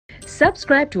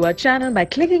Subscribe to our channel by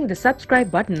clicking the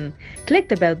subscribe button. Click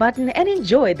the bell button and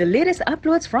enjoy the latest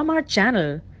uploads from our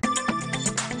channel.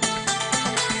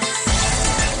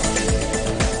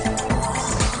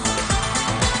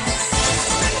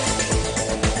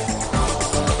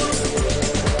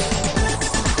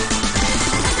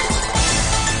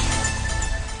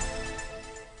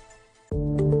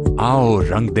 आओ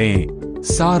रंग दें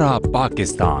सारा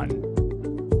Pakistan.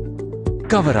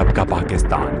 Cover up का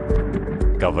Pakistan,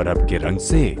 cover up के रंग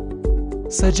से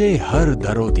सजे हर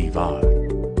दरो दीवार।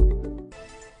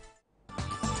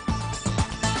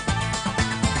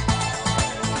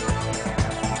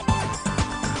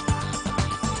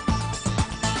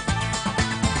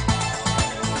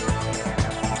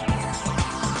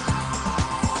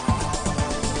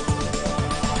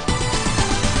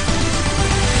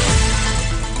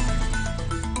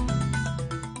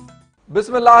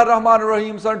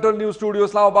 बिस्मिल्लाहिर्रहमानिर्रहीम। सेंट्रल न्यूज़ स्टूडियो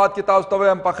इस्लामाबाद की ताज़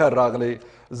तवे पखर रागले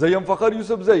ज़यम फ़खर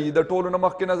यूसुफ ज़ई द टोल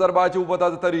नमक के नजर बाचू बता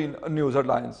तरीन न्यूज़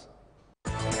हेडलाइंस।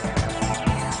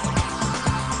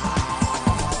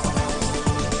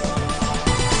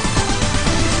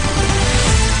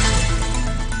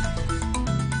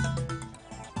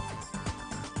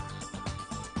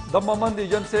 दममंद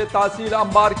जन से तहसील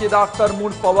अंबार के दाख्तर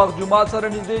मुल्क पवक जुमा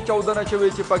सरनिजे 14 शवे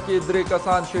चिपके द्रे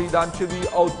कसान शहीदान शवी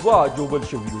और दुआ जोबल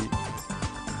शवी।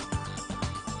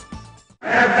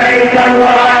 لبيك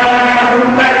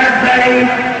اللهم لبيك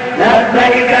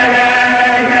لبيك لا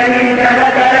شريك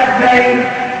لك لبيك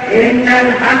إن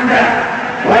الحمد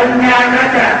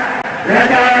والنعمة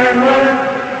لك الملك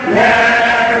لا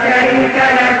شريك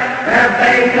لك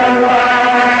لبيك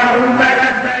اللهم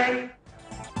لبيك।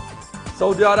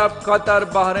 सऊदी अरब, कतर,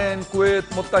 बहरीन,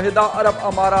 कुवैत, मुत्तहिदा अरब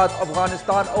अमारात,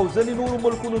 अफगानिस्तान और ज़नी नूर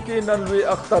मुल्कों के नन्वे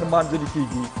अख्तर मंजिल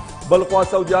कीगी। बल्कि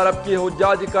सऊदी अरब के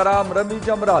हुज्जाज कराम रमी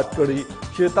जमरात कड़ी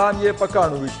शैतान ये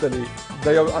पकाणु विश्तले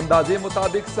दयो अंदाजे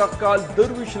मुताबिक सकाल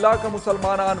 10 लाख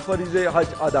मुसलमान फरीजे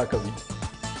हज अदा कवी।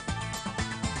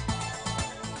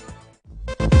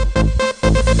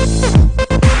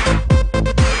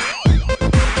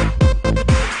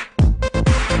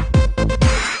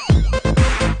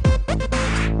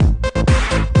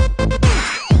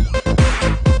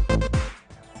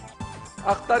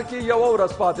 अख्तर की यवो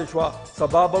रसपातिशवा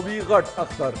सबाबवी गट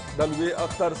अख्तर दलवे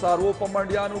अख्तर सारो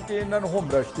पमंडियानु के नन हम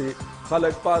रश्ते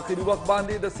खलक पाखिरी वक्त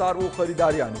बांधे द सारो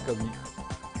खरीदारियान कवी।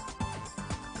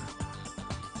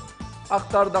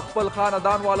 अख्तर दखपल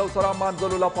खानदान वालों सरा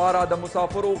मानजलुला पारा द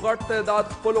मुसाफिरों गट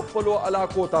तदाद पलो पलो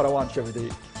अलाको रवान शविदे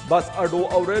बस अड्डो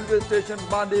और रेलवे स्टेशन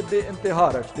बांधे बे इंतहा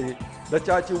रश्ते द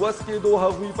चाची वस के 2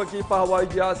 हवी पकी हवाई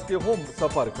जहाज के हम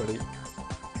सफर करे।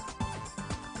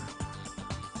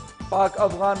 पाक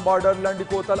अफगान बॉर्डर लंडी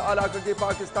कोतल इलाके के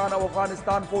पाकिस्तान और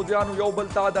अफगानिस्तान फौजियानु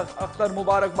योबल तादक अख्तर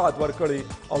मुबारकबाद वर करे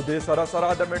और दे सरा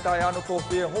सराद मिटायानु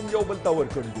तोहफे हम योबल तवर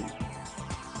कर दी।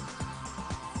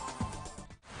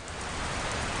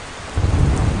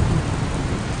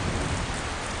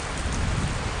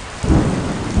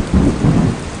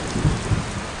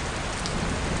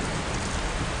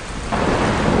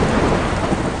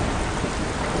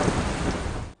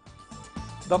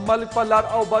 द मल्क पल्लार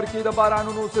और बरकी द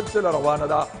बारानुनो सिलसिला रवाना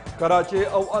दा कराची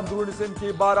और अंदरूनी सिंध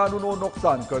की बारानुनो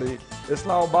नुकसान करे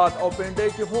इस्लामाबाद और पेंडे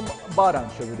के हम बारान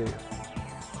शविदे।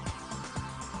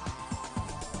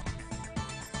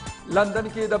 लंदन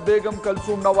की द बेगम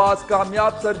कुलसूम नवाज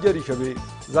कामयाब सर्जरी शवे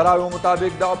जरायों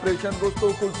मुताबिक द ऑपरेशन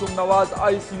रुस्तो कुलसूम नवाज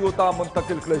ICU ता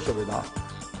मुंतकिल करे शवेदा।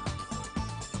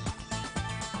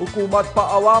 हुकूमत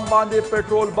पर अवाम बांधे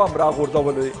पेट्रोल बम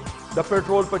रागुर्जवले द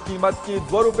पेट्रोल पर कीमत की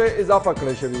 2 रुपए इजाफा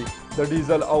करे शवी द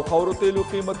डीजल और खौरो तेलु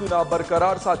कीमतुना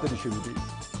बरकरार सातरी शवी दी।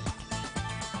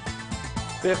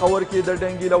 पेखवर की द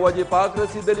डेंगी लवजे पाक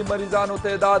रसीदली मरीजानो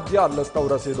तदाद 11 लस्तौ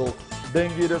रसीदो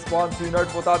डेंगी रिस्पांस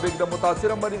यूनिट मुताबिक द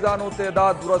मुतासिर मरीजानो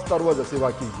तदाद दुरस्तर वजह सेवा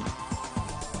कीगी।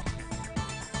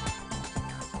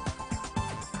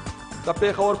 द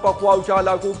पेखवर पखवाउशा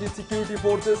इलाकों की सिक्योरिटी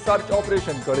फोर्सेस सर्च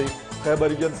ऑपरेशन करे खैबर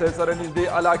रीजन से सरनिजदे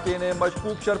इलाके ने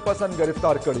मशकूक शरपसंद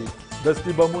गिरफ्तार करी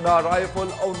दस्ती बमूना राइफल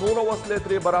और नूरो वसले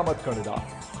तरे बरामद करेदा।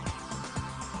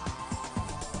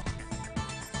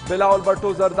 बिलावल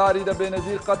भट्टो जरदारी द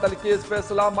बेनजीर कत्ल केस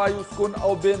फैसला मायूस कुन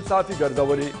और बेइंसाफी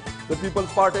गर्दवरी द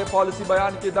पीपल्स पार्टी पॉलिसी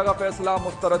बयान के दगा फैसला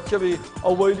मुस्तरद शवी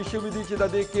और वही शविदी की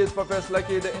दे केस पर फैसला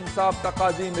के द इंसाफ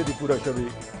तकाजी में दी पूरा शवी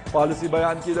पॉलिसी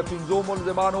बयान की द 5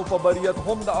 मुलजमानों पर बरियत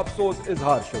हम द अफसोस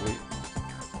इजहार शवी।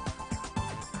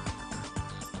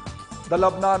 द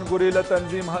लबनान गुरेला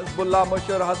तंजीम हजबुल्ला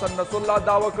मुशर हसन नसरुल्लाह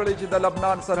दावा करे द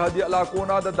लबनान सरहदी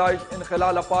इलाकोना द दाइश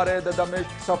इनखलाल पारे द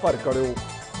दमिश्क सफर करो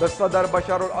द सदर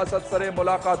बशर अल असद सरे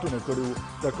मुलाकात ने करू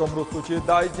द कमरुस्तु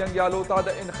दाइश जंग यालोता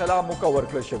द इनखला मुकवर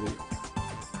कर शवी।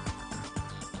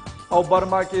 او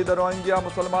برما کې د روهنګیا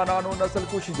مسلمانانو نسل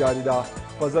کشي جاری ده.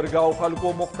 په زرګاو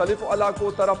خلکو مختلفو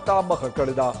علاقو طرف ته مخه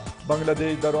کړې ده.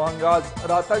 بنگلادیش د روهنګاز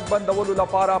راتګ بندولو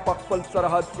لپاره په خپل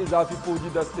سرحد اضافي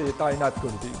فوجي دستې تعینات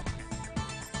کړي دي.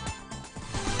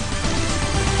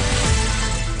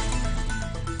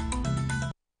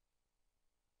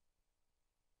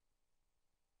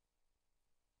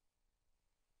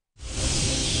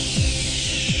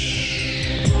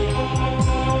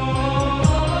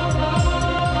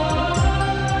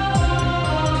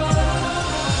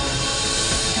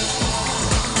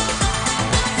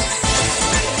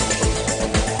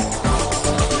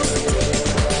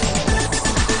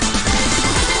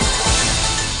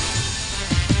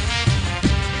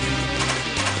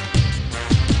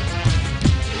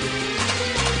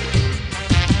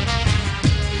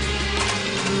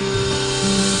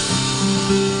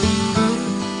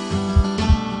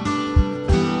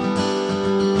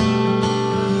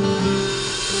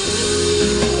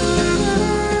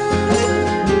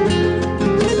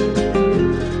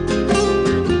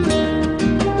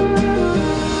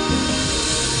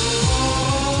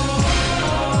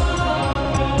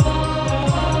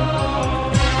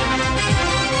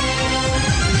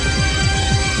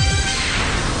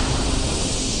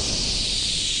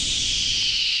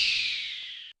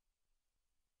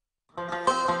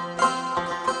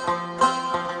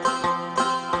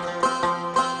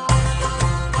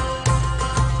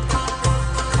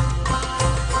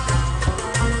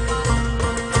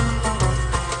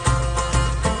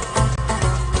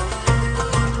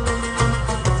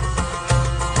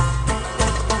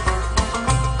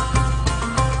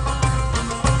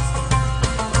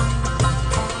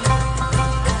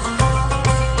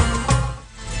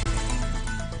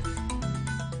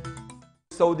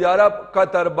 سعودي عرب،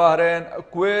 قطر، بحرین،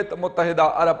 کویت، متحده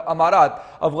عرب امارات،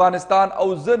 افغانستان او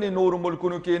ځینې نورو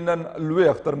ملکونو کې نن لوی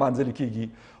اختر مانځل کیږي.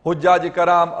 حجاج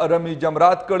کرام رمی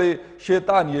جمرات کړي،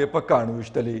 شیطان یې په کاڼو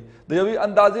ویشتلې. د یوې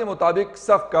اندازې مطابق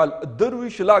سږ کال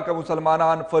 23 لاکه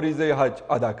مسلمانان فریضه حج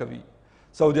ادا کوي.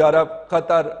 سعودي عرب،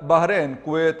 قطر، بحرین،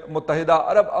 کویت، متحده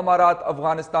عرب امارات،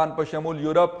 افغانستان په شمول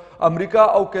یورپ، امریکا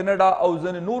او کینیډا او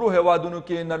ځینې نورو هیوادونو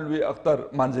کې نن لوی اختر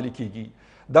مانځل کیږي.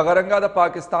 دغه رنګه د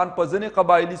پاکستان په ځینې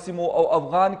قبایلي سیمو او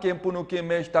افغان کیمپونو کې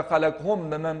میشته خلک هم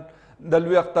نن د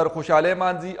لوی اختر خوشحالۍ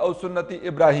مانځي او سنت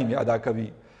ابراهیمي ادا کوي.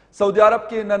 سعودي عرب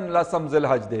کې نن 10 ذی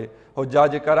الحج دی.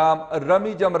 حجاج کرام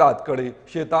رمی جمرات کړي،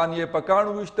 شیطان یې په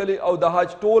کاڼو ویشتلې او د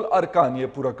حج ټول ارکان یې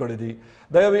پوره کړي دي.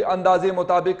 د یوې اندازې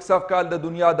مطابق سږ کال د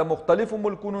دنیا د مختلفو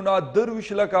ملکونو نه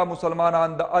 23 لکه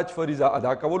مسلمانان د حج فریضه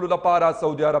ادا کولو لپاره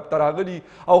سعودي عرب ته راغلي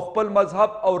او خپل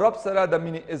مذهب او رب سره د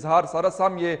مینې اظهار سره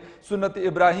سم یې سنت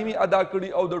ابراهیمي ادا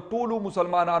کړي او د ټولو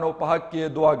مسلمانانو په حق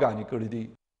کې دعاګانې کړي دي.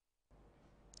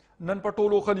 نن په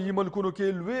ټولو خلیجي ملکونو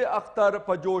کې لوی اختر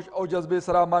په جوش او جذبې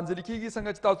سره مانځل کیږي.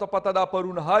 څنګه چې تاسو ته پته ده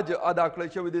پرون حج ادا کړی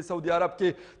شوی دی سعودي عرب کې.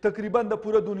 تقریبا د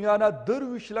پوره دنیا نه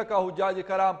 23 لکه حجاج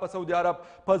کرام په سعودي عرب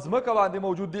په ځمکه باندې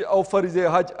موجود دي او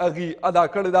فریضه حج هغې ادا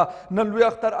کړې ده. نن لوی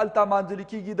اختر هلته مانځل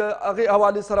کیږي. د هغې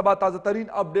حوالې سره به تازه ترین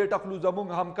اپډیټ اخلو. زموږ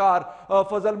همکار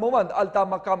فضل مومند هلته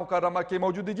مکه مکرمه کې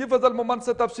موجود دي. فضل مومند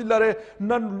څه تفصیل لرې؟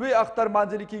 نن لوی اختر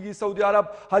مانځل کیږي. سعودي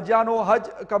عرب حجیانو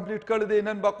حج کمپلیټ کړی دی.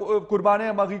 نن به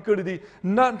قربانۍ هم هغې کړي دي.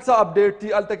 نن څه اپډیټ دي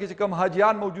هلته کې چې کوم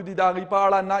حاجیان موجود دي د هغوی په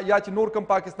اړه یا چې نور کوم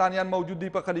پاکستانیان موجود دي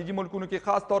په خلیجي ملکونو کې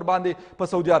خاص طور باندې په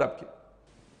سعودي عرب کې؟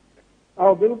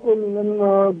 او بالکل نن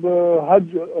د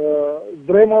حج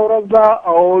درېیمه ورځ ده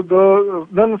او د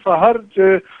نن سهار چې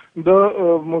د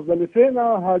مزدلفې نه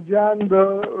حاجیان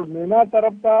د مینا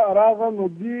طرف ته راغلل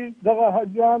نو دوی دغه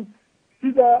حاجیان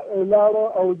سیده لاړه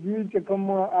او دوی چې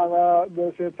کوم هغه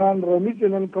د شیطان رمي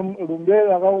چې نن کوم ړومبی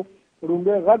هغه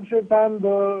ړومبی غټ شیطان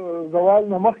د زوال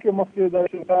نه مخکې د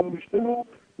شیطان ویشتلو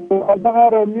دغه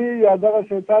رمي یا دغه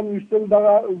شیطان ویشتل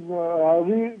دغه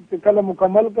هغوی چې کله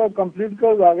مکمل کړه کمپلیټ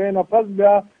کړه د هغې نه پس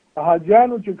بیا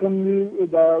حاجیانو چې کوم دي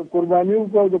د قرباني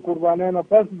وکړه د قربانۍ نه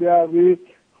پس بیا هغوی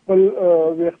خپل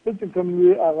ویښته چې کوم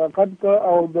دي هغه کټ کړه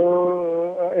او د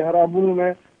احرامونو نه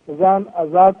ځان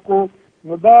آزاد کړو.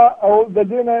 نو دا او د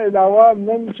دې نه علاوه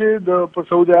نن چې په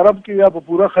سعودي عرب کې یا په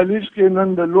پوره خلیج کې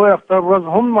نن د لوی اختر ورځ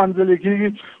هم مانځل کېږي.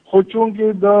 خو چونکې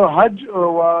د حج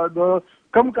و د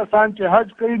کم کسان چې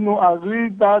حج کوي نو هغوی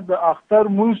ته د اختر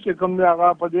مونځ چې کوم دی هغه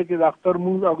په دې کې د اختر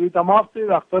مونځ هغوی ته معاف دی.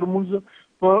 د اختر مونځ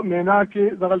په مینا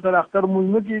کې دغلته د اختر مونځ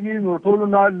نه کېږي. نو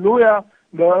ټولو نه لویه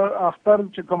د اختر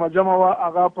چې کومه جمع وه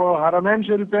هغه په حرمین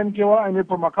شریفین کې وه، یعنې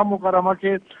په مکه مکرمه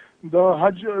کې د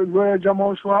حج لویه جمع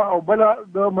شوه او بله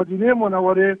د مدینې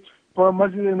منورې په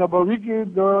مسجد نبوي کې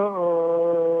د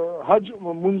حج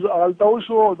مونځ هلته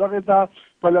وشو او دغې ته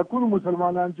په لکونو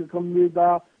مسلمانان چې کوم دي دا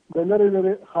د لرې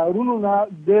لرې ښارونو نه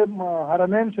د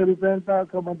حرمین شریفین ته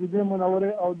که مدینې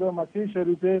منورې او د مکې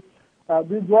شریفې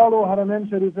دې دواړو حرمین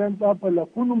شریفین ته په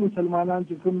لکونو مسلمانان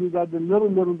چې کوم دي دا د لرو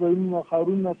لرو ځایونو نه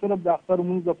ښارونو نه صرف د اختر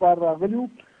لمونځ لپاره راغلي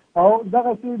او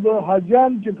دغسې د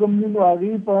حاجیان چې کوم دي نو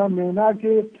هغوی په مینا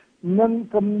کې نن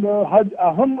کوم د حج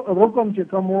اهم رکن چې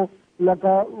کوم و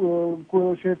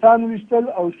لکه شیطان ویشتل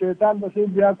او شیطان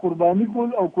پسې بیا قرباني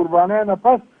کول او قربانۍ نه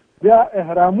پس بیا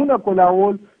احرامونه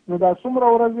کولاول نو دا څومره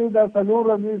ورځې دا 4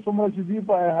 ورځې څومره چې دوی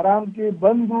په احرام کې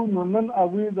بند وو نو نن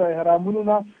هغوی د احرامونو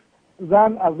نه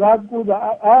ځان آزاد کو د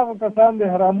هغه کسان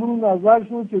د احرامونو نه آزاد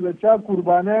شو چې د چا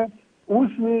قربانۍ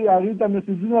وشوې هغوی ته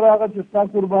میسیجونه راغله چې ستا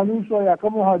قرباني وشوه یا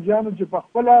کومو حاجیانو چې په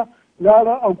خپله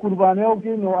لاړه او قربانیو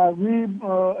کې نو هغوی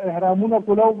احرامونه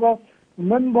کولاو که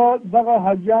نن به دغه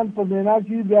حاجیان په مینا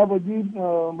کې بیا به دوی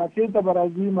مکې ته به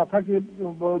راځي مکه کې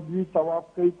به دوی طواف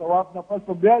کوي طواف نه پس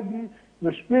به بیا دوی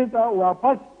د شپې ته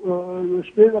واپس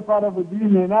شپې لپاره به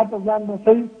دوی مینا ته ځان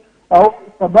رسوي او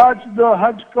سبا چې د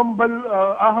حج کوم بل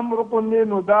اهم رکن دی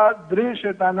نو دا 3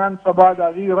 شیطانان سبا د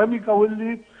هغې رمي کول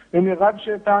دي یعنې غټ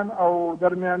شیطان او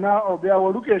درمیانه او بیا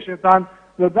وړوکی شیطان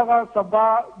د دغه سبا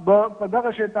به په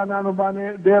دغه شیطانانو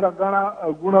باندې ډېره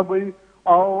ګڼه ګونه به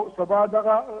او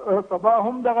سبا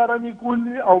هم دغه رمي کول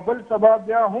دي او بل سبا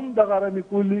بیا هم دغه رمي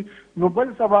کول دي نو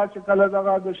بل سبا چې کله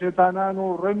دغه د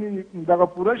شیطانانو رمي دغه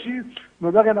پوره شي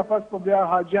نو دغه نه پس په بیا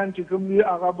حاجیان چې کوم دي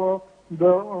هغه به د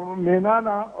مینا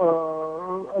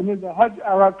نه د حج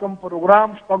هغه کوم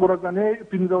پروګرام 6 ورځنی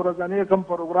 15 ورځنی کوم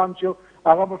پروګرام چې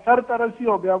هغه به سر ته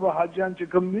رسي او بیا به حاجیان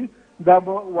چې کوم دي دا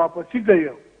به واپسي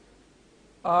کوي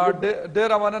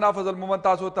ډېره مننه فضل مومند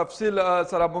تاسو تفصیل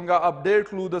سره مونږه اپډیټ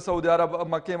کړو د سعودي عرب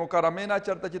مکې مکرمې نه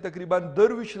چېرته چې تقریبا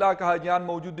 23 لاک حاجیان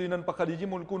موجود دي نن په خلیجي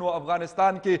ملکونو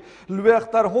افغانستان کې لوی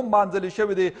اختر هم مانځلی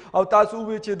شوی دی او تاسو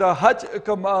ووایئ چې د حج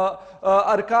کوم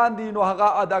ارکان دي نو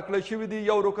هغه ادا کړی شوي دي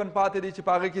یو رکن پاتې دی چې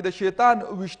په هغې کې د شیطان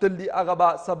ویشتل دي هغه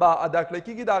به سبا ادا کړی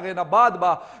کېږي د هغې نه بعد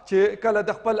به چې کله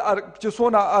د خپل چې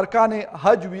څونه ارکان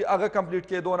حج وي هغه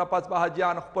کمپلیټ کېدو نه پس به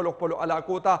حاجیان خپلو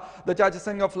علاقو ته د چا چې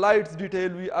څنګه فلایټس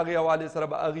ډیټیل وي هغې حوالې سره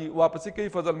به هغې واپسې کوي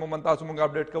فضل مومند تاسو مونږ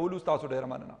اپډیټ کولو ستاسو ډېره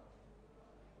مننه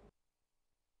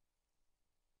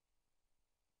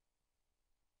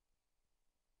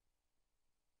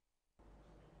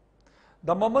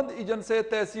د ممند ایجنسی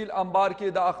تحصیل انبار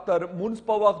کې د اختر مونځ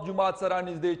په وخت جماعت سره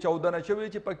نږدې 14 شوي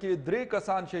چې پکې 3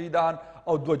 کسان شهیدان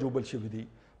او 2 جوبل شوي دي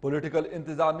پولیټیکل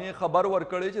انتظامیې خبر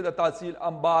ورکړی چې د تحصیل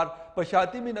انبار په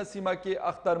شاطمي نسیمه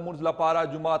کې اختر مونځ لپاره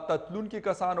جماعت ته تلونکي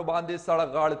کسانو باندې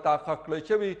سړک غاړې ته ښخ کړی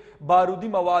شوي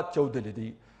بارودي مواد چودلي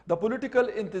دي د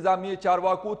پولیټیکل انتظامیې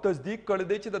چارواکو تصدیق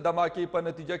کړی دی چې د دماکې په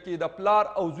نتیجه کې د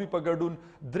پلار او زوی په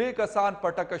ګډون 3 کسان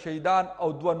په ټکه شهیدان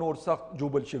او 2 نور سخت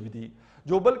جوبل شوي دي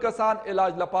جوبل کسان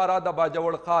علاج لپاره د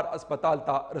باجوړ ښار اسپتال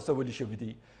ته رسولي شوي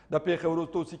دي د پیښې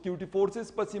وروسته سکیورټي فورسز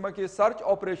په سیمه کې سرچ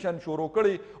اپریشن شروع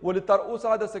کړی ولې تر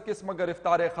اوسه د څه قسمه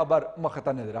ګرفتارۍ خبر مخې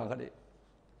ته نه دی راغلی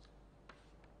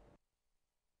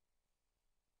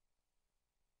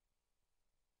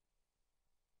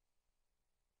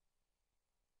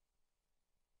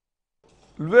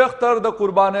لوی اختر د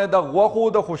قربانۍ د غوښو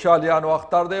د خوشحالیانو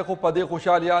اختر دی خو په دې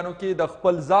خوشحالیانو کې د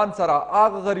خپل ځان سره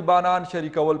هغه غریبانان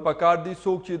شریکول پکار دي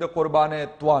څوک چې د قربانۍ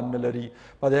توان نه لري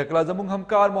په دې هکله زموږ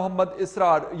همکار محمد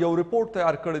اسرار یو رپورټ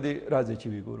تیار کړی دی راځئ چې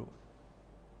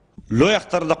وګورو لوی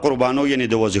اختر د قربانو یعنی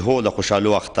د وضحو د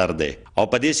خوشحالو اختر دی او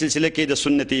په دې سلسله کې د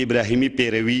سنت ابراهیمي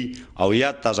پیروي او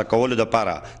یاد تازه کولو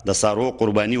دپاره د څاروو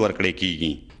قرباني ورکړی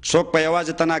کیږي څوک په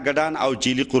یوازې تنه ګډان او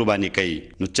چیلي قرباني کوي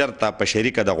نو چرته په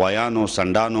شریکه د غوایانو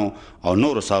سنډانو او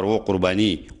نورو څاروو قرباني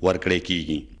ورکړی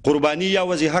کیږي قرباني یا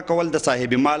وضحه کول د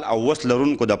صاحب مال او وس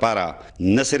لرونکو دپاره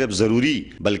نه صرف ضروري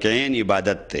بلکې عین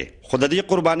عبادت دی خو د دې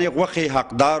قربانۍ غوښې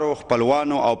حقدارو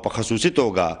خپلوانو او په خصوصي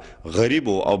توګه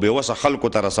غریبو او بېوسه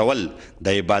خلکو ته رسول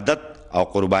د عبادت او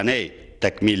قربانۍ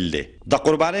تکمیل دی د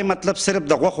قربانۍ مطلب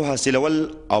صرف د غوښو حاصلول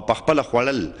او په خپله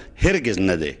خوړل هرګز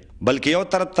نه دی بلکې یو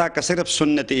طرف ته که صرف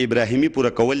سنت ابراهیمي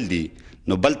پوره کول دي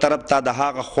نو بل طرف ته د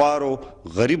هغه خوارو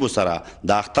غریبو سره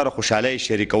د اختر خوشحالۍ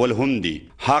شریکول هم دي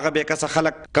هغه بېکسه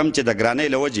خلک کم چې د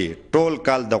ګرانۍ له وجې ټول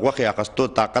کال د غوښې اخیستو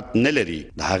طاقت نه لري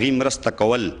د هغې مرسته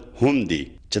کول هم دي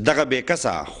چې دغه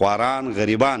بېکسه خواران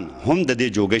غریبان هم د دې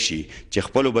جوګه شي چې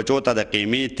خپلو بچو ته د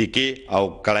قیمې تیکې او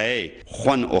کړایۍ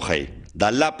خوند وښیي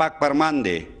د الله پاک فرمان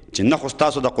دی چې نه خو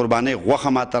ستاسو د قربانۍ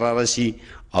غوښه ماته رارسي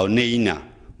او نه یې نه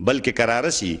بلکې که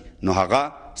رارسي نو هغه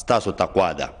ستاسو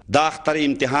تقوا ده دا اختر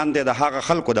امتحان دی د هغه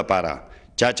خلکو دپاره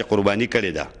چا چې قرباني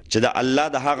کړې ده چې د الله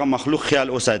د هغه مخلوق خیال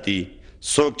وساتي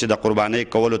څوک چې د قربانۍ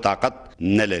کولو طاقت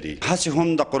نه لري هسې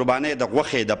هم د قربانۍ د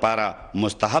غوښې دپاره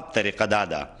مستحب طریقه دا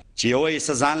ده چې یوه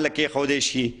حصه ځان له کېښودی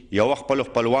شي، یوه خپلو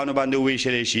خپلوانو باندې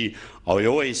وویشلی شي او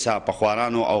یوه حصه په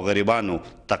خوارانو او غریبانو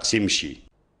تقسیم شي.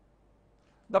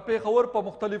 د پیښور په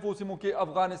مختلفو سیمو کې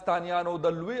افغانستانیانو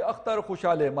د لوی اختر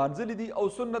خوشاله مانځلي دي او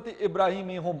سنت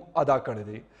ابراهیمي هم ادا کړی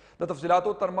دی. د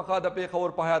تفصیلاتو تر مخه د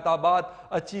پیښور په حیات آباد،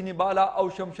 اچینی بالا او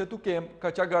شمشتو کیمپ،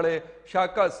 کچګړې،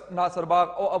 شاکس، ناصر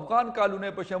باغ او افغان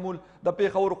کالونۍ په شمول د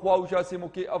پیښور خواوشا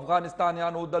سیمو کې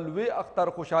افغانستانیانو د لوی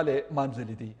اختر خوشاله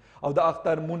مانځلي دي او د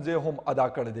اختر مونځ هم ادا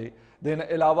کړی دی. دین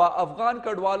علاوه افغان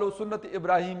کډوالو سنت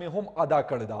ابراهیمي هم ادا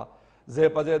کړی ده. ځای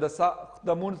په ځای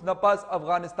د مونځ نه پس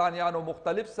افغانستانیانو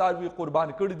مختلف څاروي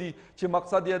قربان کړي دي چې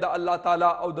مقصد یې د الله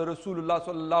تعالی او د رسول الله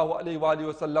صلی الله علیه و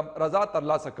آله وسلم رضا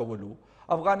ترلاسه کولو.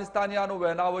 افغانستانیانو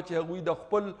ویناوه چې هغوی د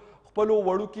خپلو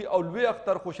وړوکي او لوی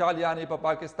اختر خوشحالیانې په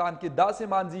پاکستان کې داسې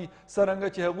مانځي څرنګه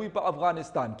چې هغوی په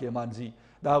افغانستان کې مانځي.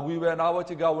 د هغوی ویناوه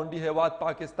چې ګاونډي هیواد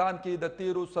پاکستان کې د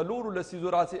تیرو څلورو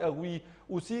لسیزو راهیسې هغوی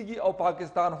اوسیږي او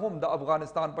پاکستان هم د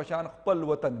افغانستان په شان خپل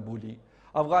وطن بولي.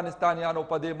 افغانستانیانو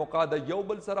په دې موقع د یو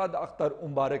بل سره د اختر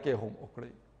مبارکې هم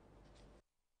وکړې.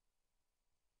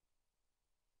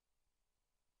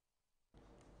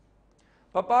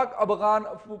 په پاک افغان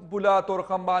پوله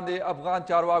تورخم باندې افغان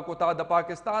چارواکو ته د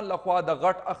پاکستان لخوا د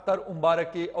غټ اختر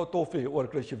مبارکې او تحفې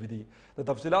ورکړل شوي دي. د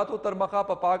تفصیلاتو تر مخه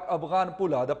په پاک افغان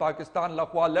پوله د پاکستان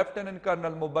لخوا لیفټیننټ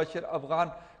کرنل مبشر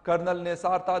افغان کرنل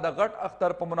نثار ته د غټ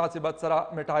اختر په مناسبت سره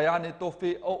مټایانې،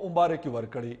 تحفې او مبارکي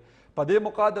ورکړي. په دې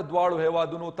موقع د دواړو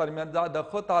هیوادونو ترمنځ د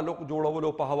ښه تعلق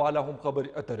جوړولو په حواله هم خبرې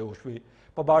اترې وشوې.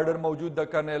 په بارډر موجود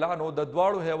د کرنیلانو د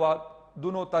دواړو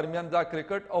هیوادونو ترمنځ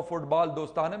کرکټ او فوټبال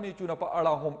دوستانه میچونو په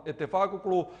اړه هم اتفاق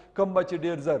وکړو، کوم به چې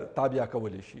ډیر زر تابع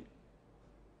کولی شي.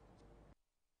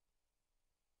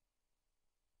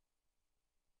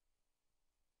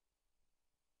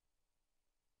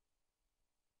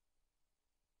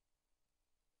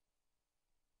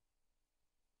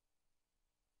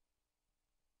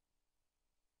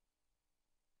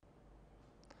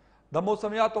 د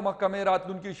موسمیاتو محکمې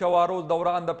راتلونکي شواروز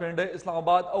دوران د پنډۍ، اسلام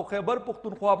آباد او خیبر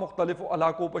پختونخوا مختلفو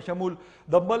علاقو په شمول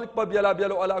د ملک په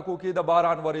بیلابیلو علاقو کې د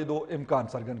باران ورېدو امکان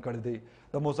څرګند کړی دی.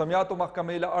 د موسمیاتو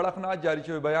محکمې له اړخ نه جاري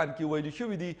شوي بیان کې ویلي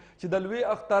شوي دي چې د لوی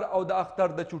اختر او د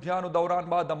اختر د چوټیانو دوران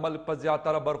به د ملک په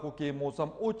زیاتره برخو کې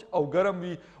موسم اوچ او ګرم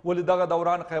وي، ولې دغه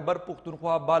دوران خیبر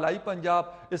پختونخوا، بالایي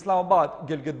پنجاب، اسلام آباد،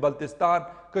 ګلګت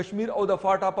بلتستان، کشمیر او د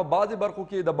فاټا په بعضې برخو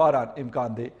کې د باران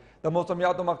امکان دی. د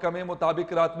موسمیاتو محکمې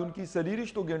مطابق راتلونکي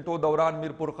 24 غنټو دوران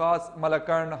میرپور خاص،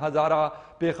 ملکن، هزاره،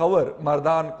 پیښور،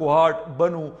 مردان، کوهاټ،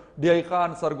 بنو، ډیای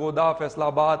خان، سرګودا، فیصل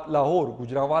آباد، لاهور،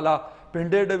 گجرانوالا،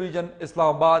 پنډۍ ډویژن،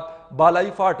 اسلام آباد،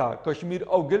 بالایي فاټا، کشمیر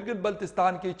او ګلګت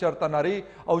بلتستان کې چرته نرۍ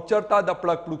او چرته د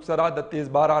پړک پړوک سره د تیز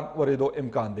باران ورېدو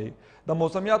امکان دی. د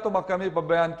موسمیاتو محکمې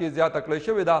په بیان کې زیاته کړې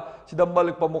شوې ده چې د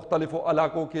ملک په مختلفو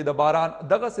علاقو کې د باران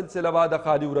دغه سلسله به د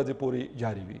خالي ورځې پورې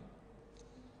جاري وي.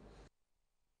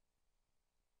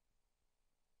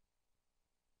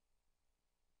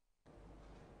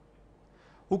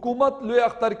 حکومت لوی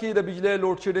اختر کې د بجلی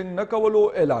لوډ شیډینګ نه کولو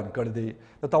اعلان کړی دی.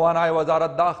 د توانایي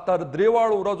وزارت د اختر درې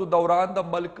واړو ورځو دوران د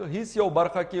ملک هیڅ یو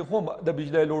برخه کې هم د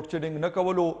بجلی لوډ شیډینګ نه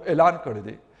کولو اعلان کړی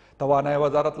دی. توانایي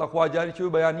وزارت لخوا جاری شوی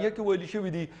بیانیه کې ویلي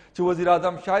شوي دي چې وزیر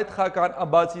اعظم شاهد خاقان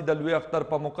عباسي د لوی اختر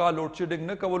په موقع لوډ شیډینګ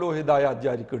نه کولو هدایات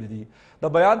جاری کړي دي.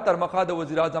 د بیان تر مخه د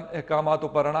وزیر اعظم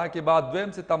احکاماتو په رڼا کې بعد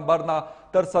 2 سپتمبر نه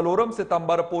تر 4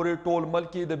 سپتمبر پورې ټول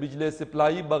ملک کې د بجلی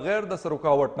سپلای بغیر د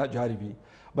رکاوټ نه جاری وي.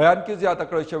 بیان کې زیاته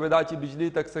کړی شوې ده چې بجلی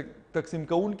تقسیم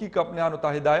کوونکي کمپنیانو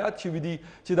ته هدایات شوي دي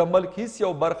چې د ملک هیڅ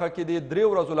یو برخه کې د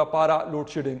 3 ورځو لپاره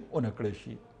لوډ شیډینګ ونه کړی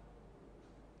شي.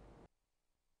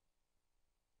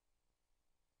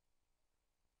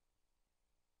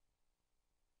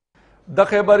 د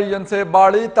خیبر ایجنسۍ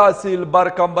باړې تحصیل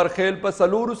برکمبرخیل په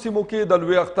 4 سیمو کې د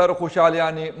لوی اختر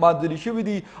خوشحالیانې مانځلي شوي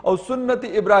دي او سنت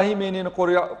ابراهیمینین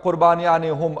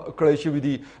قربانیانې هم کړی شوي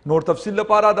دي. نور تفصیل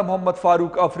لپاره د محمد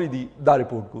فاروق افریدي دا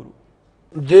رپورټ ګورو.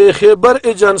 د خیبر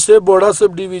ایجنسۍ بوډا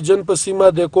سب ډیویژن په سیمه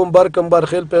د کوم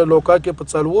برکمبرخیل په لوکا کې په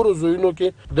 4 زوینو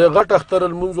کې د غټ اختر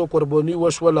المنځ قرباني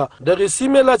وشوله. دغه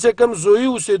سیمه لا چې کم زوی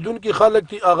اوسیدونکو خلک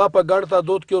دي هغه په ګډ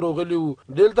تعداد کې روغلي وو.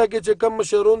 دلته کې چې کم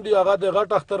مشرون دي هغه د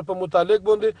غټ اختر په متعلق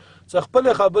باندې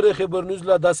خپل خبرې خبر نیوز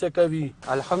لا داسې کوي.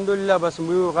 الحمدلله بس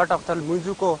موږ غټ اختر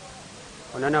المنځ کو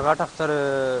نن غټ اختر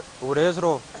ورځ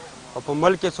رو په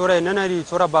ملک سورې نه نری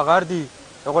سورې بغار دي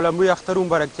هغه لموي اختر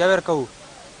مبارکتیا ورکو.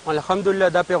 الحمدلله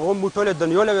دا پیغام مو ټول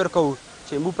دنیا له ورکو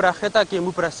چې مو پر خطه کې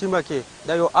مو پر سیمه کې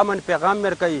دا یو امن پیغام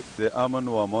ورکوي. د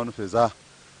امن و امان فضا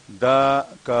دا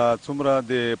کا څومره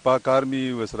د پاک آرمی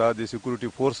وسره د سکیورټي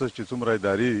فورسز چې څومره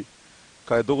اداري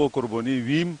کا دغه قرباني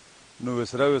ویم نو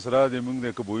وسره د موږ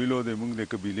د قبایلو د موږ د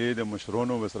قبیلې د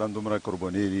مشرانو وسره دومره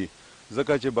قرباني دي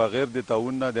ځکه چې بغیر د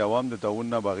تعاون نه د عوام د تعاون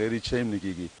نه بغیر هیڅ شی نه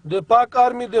کیږي. د پاک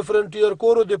آرمي د فرنټیر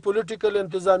کورو د پولیټیکل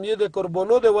انتظامیې د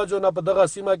قربانو د وجو نه په دغه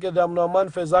سیمه کې د امن و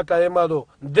امان فضا قایمه ده.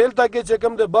 دلته کې چې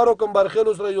کوم د بارو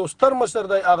کمبرخیلو سره یو ستر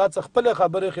مشر دی هغه څه خپل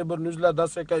خبرې خبر نیوز لا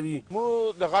داسې کوي. مو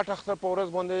د غاټ اختر په ورځ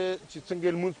باندې چې څنګه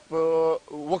لمونځ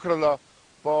وکړله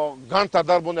په ګڼ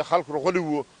تعداد باندې خلک راغلي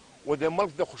وو او د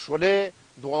ملک د خوشحالۍ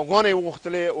دعاګانې یې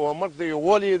وغوښتلې او ملک د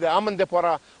یووالي د امن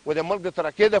دپاره او د ملک د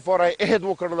ترقۍ دپاره یې عهد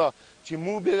وکړله چې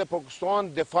موږ بیا د پاکستان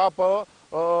دفاع په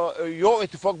یو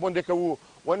اتفاق باندې کوو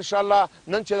و انشاءالله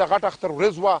نن چې د غټ اختر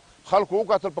ورځ وه خلکو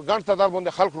وکتل په ګڼ تعداد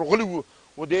باندې خلک راغلي وو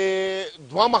او د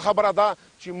دوامه خبره ده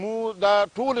چې موږ د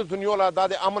ټولې دنیا له دا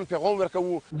د امن پیغام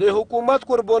ورکوو. د حکومت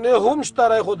قربانۍ هم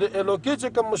شته خو د الوکې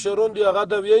چې کوم مشرون دي هغه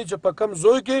د ویي چې په کم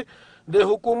زوی کې د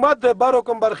حکومت د بارو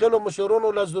کمبرخیلو مشرونو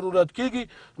له ضرورت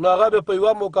کیږي نو هغه به په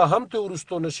یوه موقع هم ته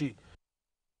وروستو نشي.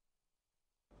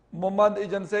 مومند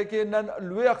ایجنسی کې نن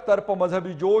لوی اختر په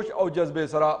مذهبي جوش او جذبې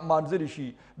سره مانځلي شي.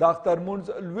 د اختر مونځ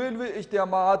لوی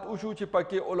اجتماعات وشو چې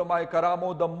پکې علماء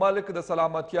کرامو د ملک د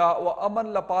سلامتیا او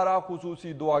امن لپاره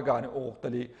خصوصي دعاګانې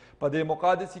وغوښتلې. په دې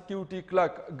موقع د سکیورټي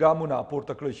کلک ګامونه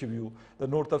پورته کړل شوي وو.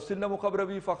 د نور تفصیل نه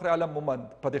مخبروي فخر عالم مومند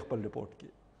په دې خپل رپورټ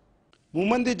کې.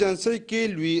 مومند ایجنسی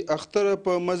کې لوی اختر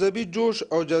په مذهبي جوش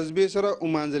او جذبې سره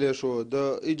ومانځلی شو.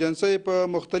 د ایجنسی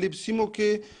په مختلف سیمو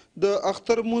کې د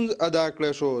اختر مونځ ادا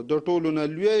کړی شو. د ټولو نه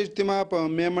لویه اجتماع په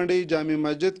میمنډۍ جامع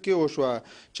مسجد کې وشوه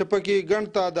چې پکې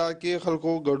ګڼ تعداد کې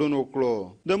خلکو ګډون وکړو.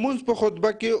 د مونځ په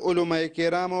خطبه کې علماء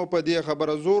کرامو په دې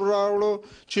خبره زور راوړو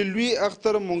چې لوی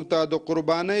اختر موږ ته د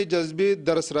قربانۍ جذبې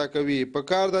درس راکوي.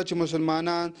 پکار ده چې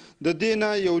مسلمانان د دې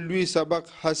نه یو لوی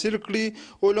سبق حاصل کړي.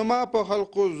 علما په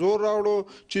خلکو زور راوړو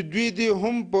چې دوی دې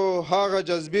هم په هغه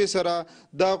جذبې سره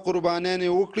دا قربانیانې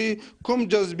وکړي کوم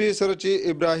جذبې سره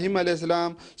چې ابراهیم علیه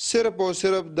السلام صرف او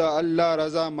صرف د الله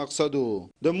رضا مقصد و.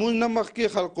 د مونځ نه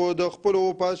مخکې خلکو د خپلو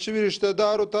وفات شوي رشته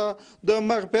دارو ته د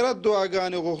مغفرت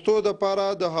دعاګانې غوښتو دپاره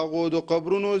د هغو د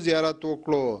قبرونو زیارت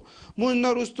وکړو. مونځ نه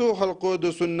وروستو خلکو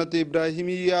د سنت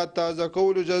ابراهیمي یا تازه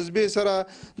کولو جذبې سره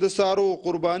د سارو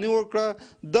قرباني وکړه.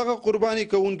 دغه قرباني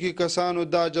کوونکي کسانو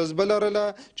دا جذبه لرله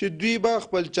چې دوی به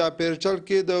خپل چاپیرچل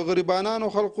کې د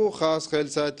غریبانانو خلکو خاص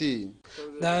خیال ساتي.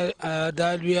 دا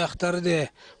لوی اختر دی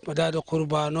په دا د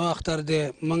قربانو اختر دی.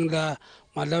 موږ له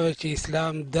مطلب چې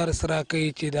اسلام درس راکوي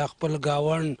چې د خپل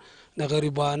ګاونډ د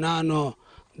غریبانانو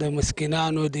د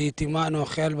مسکینانو د یتیمانو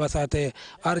خیال بساتئ.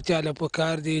 هر چا له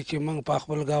پکار دی چې موږ په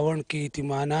خپل ګاونډ کې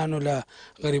یتیمانانو له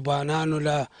غریبانانو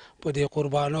له په دې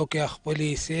قربانو کې خپلې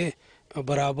حصې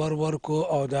برابر ورکو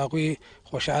او د هغوی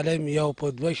خوشحالۍ مې یو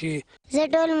په دوه شي. زه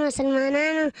ټول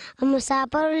مسلمانانو او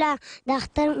مسافرو له د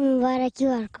اختر مبارکي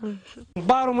ورکوم.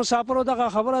 بارو مسافرو دغه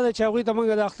خبره ده چې هغوی ته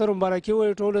موږ د اختر مبارکي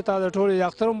وایو. ټولو ته د ټولو د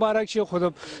اختر مبارک شي. خو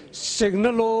د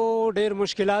سګنلو ډېر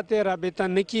مشکلات دی رابطه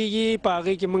نه کېږي په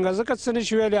هغې کې موږ ځکه څه نه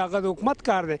شو ویلی هغه د حکومت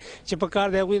کار دی چې په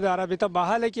کار دی هغوی د رابطه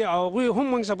بحاله کړي او هغوی هم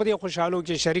موږ سره په دې خوشحالو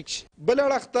کې شریک شي. بل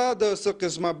اړخته د څه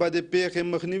قسمه بدې پیښې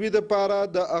مخنیوي دپاره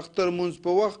د اختر مونځ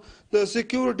په وخت د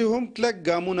سکیورټي هم کلک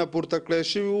ګامونه پورته کړی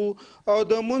شوي وو او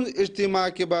د مونځ اجتماع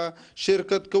کې به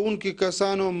شرکت کوونکي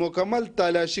کسانو مکمل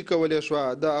تالاشي کولی شوه.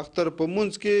 د اختر په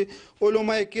مونځ کې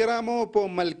علماء کرامو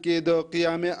په ملک کې د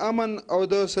قیام امن او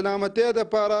د سلامتۍ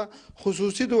دپاره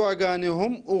خصوصي دعاګانې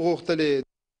هم وغوښتلې.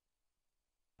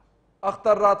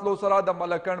 اختر راتلو سره د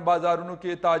ملکند بازارونو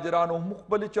کې تاجرانو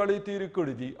مخبلي چړې تیرې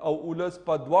کړې دي او ولس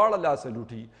په دواړه لاسه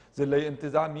لوټي. ضلعي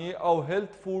انتظامیې او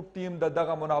هیلث فوډ ټیم د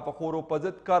دغه منافقورو په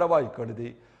ضد کاروایی کړې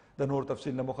دي. د نور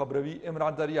تفصیل نه مخبروي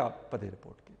عمران دریاب په دې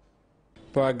رپورټ کې.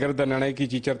 په ګرد نړۍ کې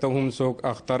چې چرته هم څوک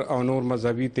اختر او نور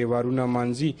مذهبي تیوارونه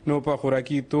مانځي نو په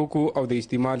خوراکي توکو او د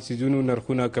استعمال سیزونو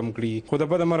نرخونه کم کړي. خو د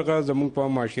بده مرغه زموږ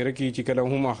په معاشره کې چې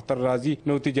کله هم اختر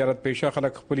راځي نو تجارت پیشه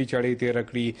خلک خپلې چړې تېره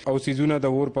کړي او سیزونه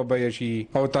د اور په بیه شي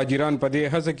او تاجران په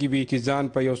دې هڅه کې وي چې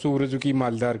ځان په یو څو ورځو کې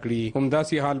مالدار کړي.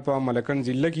 همداسې حال په ملکند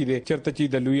ضلع کې دی چرته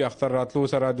چې د لوی اختر راتلو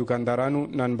سره دکاندارانو،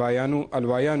 نانبایانو،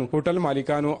 الوایانو، هوټل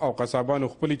مالکانو او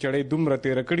قصابانو خپلې چړې دومره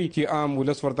تېره کړي چې عام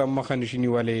ولس ورته مخه نشي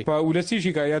نیولی. په ولسي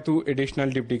شکایاتو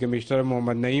ایډیشنل ډیپټي کمشنر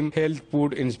محمد نعیم، هیلث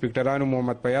فوډ انسپکټرانو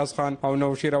محمد پیاز خان او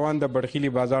نوشیروان د بډخیلی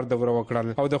بازار دوره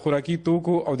وکړل او د خوراکي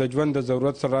توکو او د ژوند د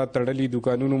ضرورت سره تړلي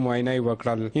دکانونو معاینه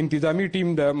وکړل. انتظامی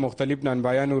ټیم د مختلف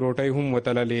نانبایانو روټۍ هم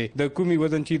وتللې. د کومي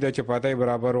وزن چې د چپاتۍ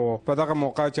برابر و. په دغه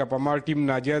موقع چاپمار ټیم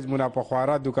ناجایز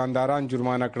منافقواره دکانداران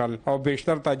جرمانه کړل او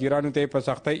بیشتر تاجرانو ته په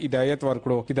سختۍ هدایت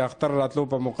ورکړو چې د اختر راتلو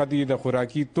په موقع د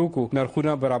خوراکي توکو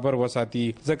نرخونه برابر وساتي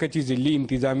ځکه چې ضلعي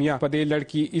انتظامیه په دې لړ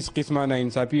کې هیڅ قسمه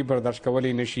ناانصافي برداشت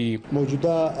کولی نشي.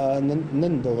 موجوده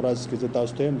نن د ورځ کې زه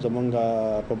تاسو ته یم زمونږ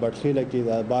په بټخیله کې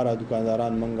د 12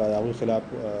 دکانداران مونږ د هغوی خلاف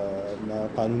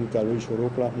قانوني کاروي شروع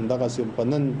کړه. همدغسې په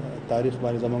نن تاریخ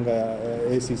باندې زمونږ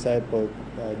اے سی صاحب په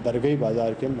درګۍ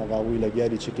بازار کې هم هغوی لګیا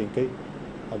دي چیکینګ کوي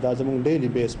او دا زمونږ ډیلی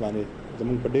بیس باندې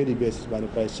زمونږ په ډیلی بیسس باندې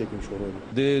پرایس چیکینګ شروع دي.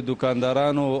 د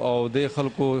دکاندارانو او د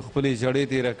خلکو خپلې جړې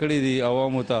تېره کړې دي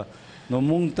عوامو ته، نو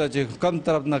مونږ ته چې کم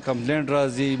طرف نه کمپلینټ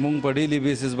راځي مونږ په ډیلی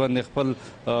بیسس باندې خپل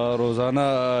روزانه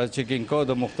چیکینګ کوو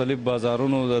د مختلف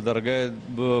بازارونو د درګۍ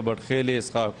بټخیلې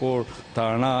اسخاکوټ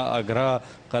تاڼه اګرا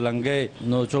قلنګۍ.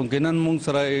 نو چونکې نن مونږ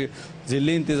سره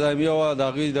ضلعي انتظامیه وه د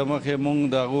هغوی د مخې مونږ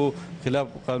د هغو خلاف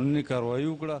قانوني کاروایي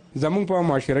وکړه. زموږ په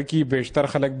معاشره کې بیشتر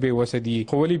خلک بې وسه دي،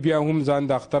 خو ولې بیا هم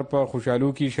ځان د اختر په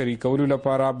خوشحالو کې شریکولو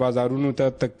لپاره بازارونو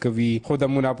ته تګ کوي. خو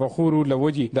د منافقورو له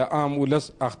وجې د عام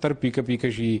ولس اختر پیکه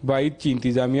پیکه شي. باید چې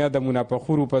انتظامیه د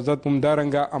منافقورو په ضد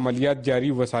همدارنګه عملیات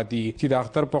جاري وساتي چې د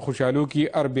اختر په خوشحالو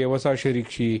کې هر بې وسه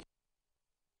شریک شي.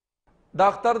 د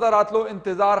اختر د راتلو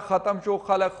انتظار ختم شو،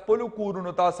 خلک خپلو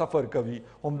کورونو ته سفر کوي.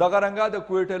 همدغه رنګه د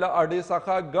کویټې له اډې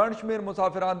څخه ګڼ شمېر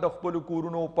مسافران د خپلو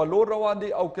کورونو په لور روان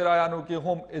دي او کرایانو کې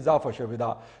هم اضافه شوې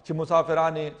ده چې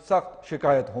مسافران سخت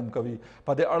شکایت هم کوي.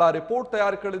 په دې اړه رپورټ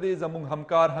تیار کړی دی زموږ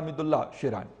همکار حمید الله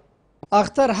شیرانی.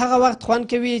 اختر هغه وخت خوند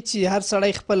کوي چې هر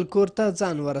سړی خپل کور ته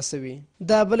ځان ورسوي.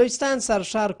 د بلوچستان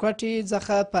سرشار کوټې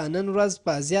څخه په نن ورځ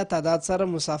په زیات تعداد سره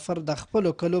مسافر د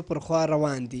خپلو کلو پر خوا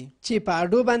روان دي چې په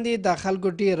اډو باندې د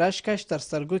خلکو ډېر رشکش تر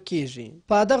سترګو کیږي.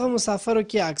 په دغه مسافرو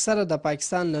کې اکثره د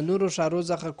پاکستان له نورو ښارو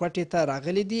څخه کوټې ته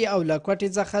راغلي دي او له کوټې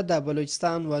څخه د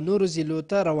بلوچستان و نورو ضلعو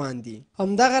ته روان دي.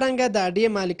 همدغه رنګه د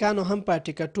اډې مالکانو هم په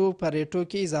ټیکټو په ریټو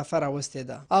کې اضافه راوستې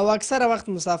ده او اکثره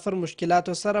وخت مسافر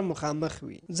مشکلاتو سره مخامخ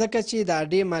وي ځکه چې د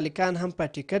اډې مالکان هم په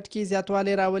ټیکټ کې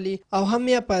زیاتوالی راولي او هم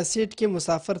یې په سیټ کې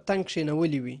مسافر تنګ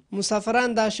کښېنولي وي.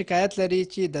 مسافران دا شکایت لري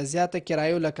چې د زیاته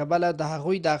کرایو له کبله د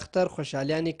هغوی د اختر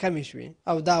خوشحالیانې کمې شوې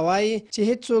او دا وایي چې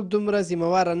هیڅوک دومره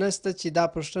ذمهواره نشته چې دا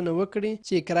پوښتنه وکړي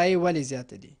چې کرایې ولې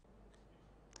زیاته دي.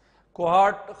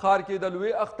 کوهاټ ښار کې د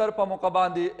لوی اختر په موقع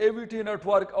باندې اے وی ټي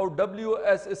نټورک او ډبلیو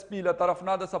ایس ایس پی له طرف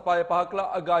نه د صفای په هکله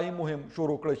آګاهي مهم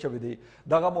شروع کړی شوی دی.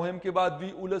 دغه مهم کې بعد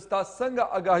وی ولس ته څنګه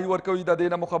آګاهي ورکوي د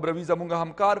دې نه مخبروي زموږ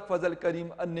همکار فضل کریم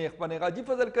انیخ پنیغا. جی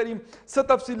فضل کریم څه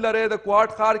تفصیل لري د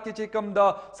کوهاټ ښار کې چې کوم د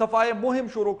صفای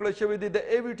مهم شروع کړی شوی دی د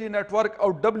اے وی ټي نټورک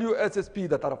او ډبلیو ایس ایس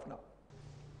پی د طرف نه؟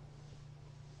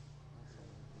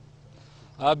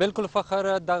 بالکل فخر،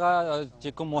 دغه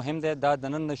چې کوم مهم دی دا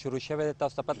د نن شروع شوی دی.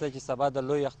 تاسو ته پته چې سبا د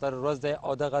لوی اختر ورځ دی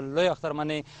او دغه لوی اختر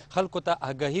باندې خلکو ته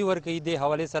آګاهي ورکوي د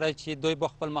حوالې سره چې دوی به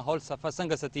خپل ماحول صفه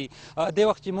څنګه ساتي. دې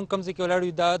وخت چې موږ کوم ځای کې ولاړ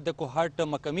یو دا د کوهاټ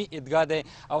مقامي عیدګاه دی.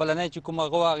 اولنی چې کوم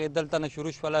هغه هغې دلته نه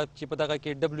شروع شوله چې په دغه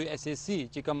کې ډبلیو ایس ایس سی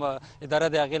چې کوم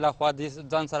اداره دی هغې لخوا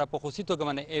ځان سره په خصوصي توګه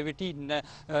باندې اے وی ټي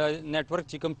نټورک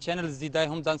چې کوم چینلز دي دا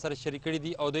هم ځان سره شریک کړي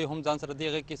دي او دوی هم ځان سره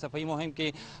دغه کې صفایي مهم کې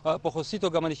په خصوصي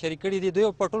توګه باندې شریک کړي دي. دوی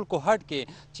په ټول کوهاټ کې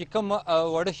چې کوم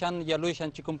وړه شان یا لوی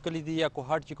شان چې کوم کلي دي یا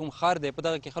کوهاټ چې کوم ښار دی په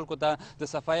دغه کې خلکو ته د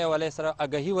صفایي حوالې سره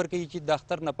آګاهي ورکوي چې د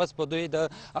اختر نه پس په دوی د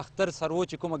اختر سرو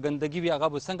چې کومه ګندګي وي هغه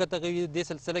به څنګه تغوي. دې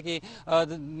سلسله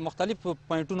کې مختلف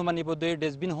پوینټونو باندې به دوی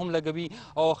ډسبین هم لګوي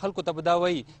او خلکو ته به دا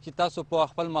وایي چې تاسو په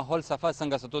خپل ماحول صفه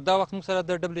څنګه ساتو. دا وخت موږ سره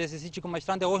د ډبلیو ایس ایس سی چې کوم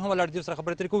مشران دي هغوی هم ولاړ دي سره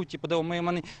خبرې اترې کوو چې په دغه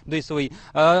مهم باندې دوی څه وایي.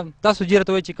 تاسو جې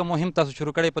راته وایي چې کوم مهم تاسو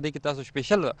شروع کړی په دې کې تاسو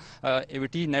سپیشل اے وی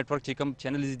ټي نټورک چې کوم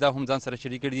چینل دي دا هم ځان سره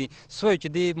شریک کړي دي. څه وایي چې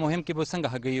دې مهم کې به څنګه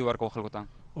آګاهي ورکوو خلکو ته؟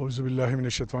 اعوذ بالله من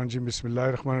الشیطان الرجیم، بسم الله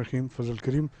الرحمن الرحیم. فضل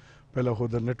کریم، پهله خو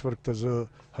د نټورک ته زه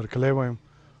هرکلی وایم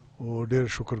او ډېر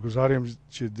شکرګزار یم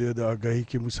چې د آګاهي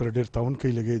کې موږ سره ډېر تعاون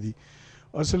کوي لګی دي.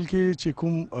 اصل کې چې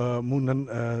کوم موږ نن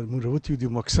موږ راوتي یو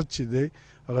د مقصد چې دی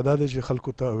هغه دا دی چې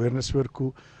خلکو ته اویرنس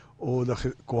ورکو او د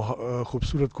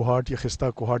خوبصورت کوهاټ یا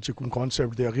ښایسته کوهاټ چې کوم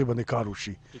کانسیپټ دی هغې باندې کار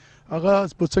وشي. هغه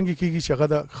په څنګه کېږي چې هغه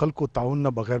د خلکو تعاون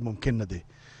نه بغیر ممکن نه دی.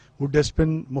 موږ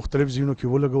ډسپن مختلف ځایونو کې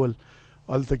ولګول،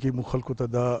 هلته کې موږ خلکو ته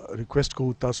دا ریکویسټ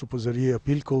کوو، تاسو په ذریعه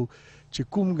اپیل کوو چې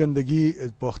کوم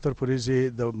ګندګي په اختر په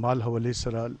ورځې د مال حوالې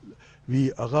سره وي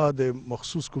هغه د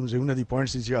مخصوص کوم ځایونه دي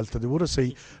پوینټس دي چې هلته دې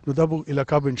ورسوي نو دا به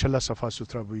علاقه به انشاءالله صفا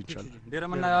سوتره به انشاءالله. ډېره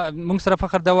مننه. موږ سره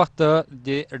فخر دا وخت د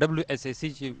ډبلیو ایس ایس سی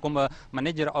چې کوم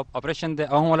منیجر اپریشن دی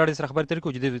هغه هم ولاړ سره خبرې اترې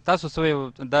کوو چې تاسو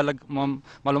څه دا لږ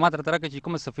معلومات راته راکړئ چې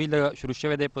کومه صفحې شروع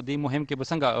شوې دی په دې مهم کې به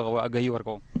څنګه آګاهي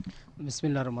ورکوو؟ بسم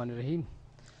الله الرحمن الرحیم.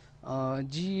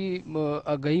 جی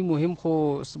آګاهي مهم خو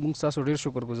موږ ستاسو ډېر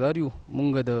شکرګزار یو.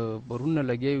 موږ د برون نه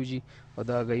لګیا یو جی او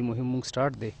دا آګاهي مهم موږ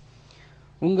سټارټ دی.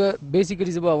 موږ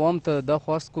بیسیکلی زه به عوام ته دا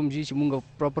خواست کوم جی چې موږ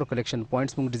پراپر کلیکشن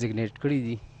پوینټس موږ ډیزیګنیټ کړي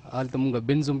دي هلته مونږ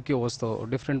بنز هم کېغوسته او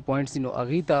ډفرنټ پوینټس دي نو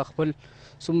هغې ته خپل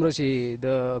څومره چې د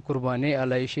قربانۍ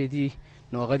علایشې دي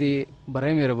نو هغه دې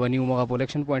برای مهرباني همغه په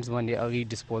الیکشن پوینټس باندې هغې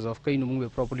ډسپوز آف کوي نو موږ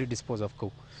به پراپرلی ډسپوز آف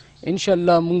کوو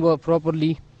انشاءالله موږ به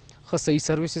پراپرلی ښه صحیح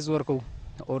سروسز ورکوو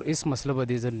اور اس مسله به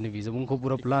دې ځل نه وي زموږ خو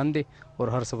پوره پلان دی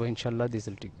اور هر څه به انشاءالله دې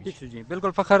ځل ټیک وي جی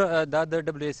بالکل فخر دا د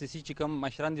ډبلیو اس سی چې کوم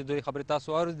مشران دي دوی خبرې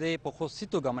تاسو اورېدې په خصوصي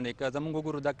توګه منې که زموږ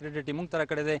وګورو دا کریډټ یې موږ ته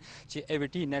راکړی دی چې ای وي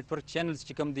ټي نیټورک چینلز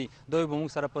چې کوم دي دوی به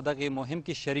موږ سره په دغې مهم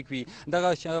کې شریک وي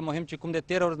دغه مهم چې کوم دی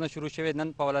 13 ورځ نه شروع شوی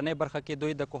نن په اولنۍ برخه کې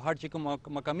دوی د کوهاټ چې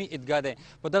کوم مقامي عدګاه دی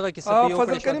په دغه کې صفحې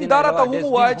فضل کریم دا راته هم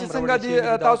ووایه چې څنګه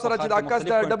دي تاسو سره چې دا کس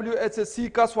د ډبلیو اس سی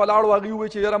کس ولاړ هغې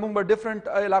ووایي چې یاره موږ به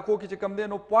ډفرنټ علاقو کې چې کوم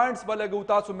دی نو پوینټس به لګو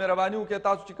تاسو مهرباني وکړئ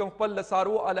تاسو چې کوم خپل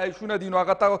لسارو علایشونه دي نو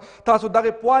هغه تاسو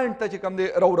دغه پوینټ ته چې کوم دی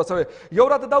راورسوئ یو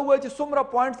راته دا ووایي چې څومره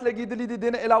پوینټس لګېدلي دي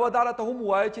دې نه علاوه دا راته هم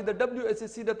ووایه چې د ډبلیو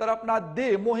اس سی د طرف نه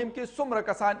دې مهم کې څومره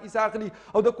کسان حصه اخلي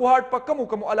او د کوهاټ په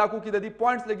کومو علاقو کې د دې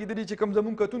پوینټس لګېدلي چې کوم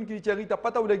زموږ کتونکي دي چې هغوی ته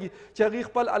پته ولګي چې هغوی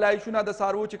خپل علایشونه د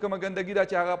څاروو چې کومه ګندګي ده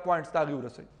چې هغه پوینټس ته هغوی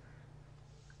ورسوي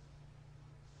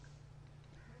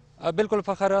بالکل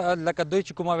فخر لکه دوی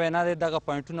چې کومه وینا دی دغه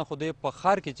پوینټونه خو دوی په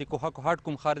ښار کې چې کوهاټ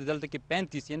کوم ښار دی دلته کې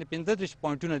 35 یعنې 35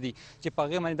 پوینټونه دي چې په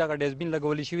هغې باندې دغه ډسبین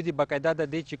لګولي شوي دي باقاعده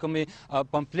د دې چې کومې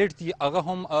پمفلیټ دي هغه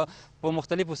هم په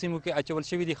مختلفو سیمو کې اچول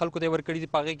شوي دي خلکو ته یې ورکړي دي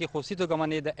په هغې کې خصوصي توګه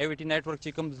باندې د ای وي ټي نیټورک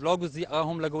چې کوم بلاګز دي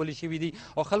هغه هم لګولي شوي دي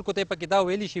او خلکو ته یې پکې دا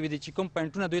ویلي شوي دي چې کوم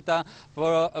پوینټونه دوی ته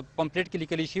په پمفلیټ کې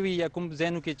لیکلي شوي یا کوم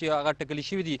ځایونو کې چې هغه ټاکلي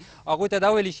شوي دي هغوی ته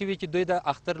دا ویلي شوي چې دوی د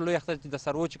اختر لوی اختر چې د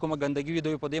څاروو چې کومه ګندګي وي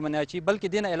دوی په دې باندې اچوي بلکې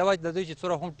دې نه علاوه د دوی چې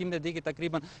څومره هم ټیم دی دې کې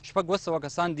تقریبا 600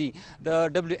 کسان دي د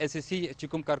ډبلیو اس سی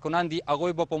چې کوم کارکنان دي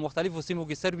هغوی به په مختلفو سیمو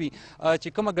کې سر وي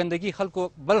چې کومه ګندګي خلکو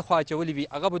بل خوا اچولي وي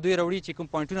هغه به دوی راوړي چې کوم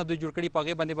پوینټونه دوی جوړ کړي په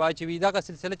هغې باندې به اچوي دغه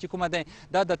سلسله چې کومه دی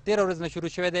دا د 13 ورځ نه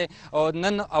شروع شوی دی او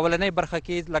نن اولنۍ برخه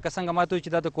کې لکه څنګه ماته وایي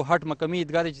چې دا د کوهاټ مقامي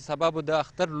عدګاه دی چې سبا به د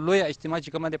اختر لویه اجتماع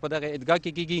چې کومه دی په دغه عدګاه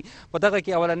کې کېږي په دغه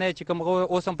کې اولنۍ چې کوم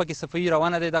اوس هم پکې صفایي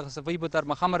روانه دی دغه صفایي به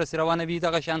تر ماښامه رسې روانه وي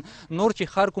دغه شان نور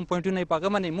چې ښار کوم پوینټونه یې په هغه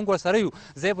باندې موږ ورسره یو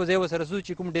ځای په ځای ورسره ځو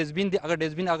چې کوم ډسبین دی هغه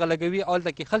ډسبین هغه لګوي او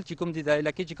هلته کې خلک چې کوم دي د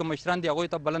علاقې چې کوم مشران دي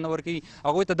هغوی ته بلنه ورکوي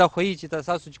هغوی ته دا ښیي چې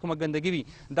تاسو چې کومه ګندګي وي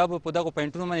دا به په دغو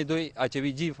پوینټونو باندې دوی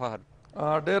اچوي جی فخر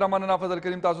ډیره مننه فضل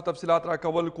کریم تاسو تفصیلات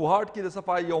راکول کوهاټ کې د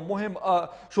صفایي یو مهم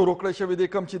شروع کړی شوی دی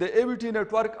کوم چې د ای وي ټي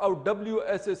نیټورک او ډبلیو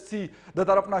اس سی د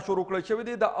طرف نه شروع کړی شوی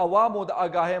دی د عوامو د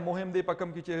آګاهۍ مهم دی په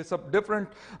کوم کې چې سب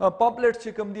ډفرنٹ پمپلیټ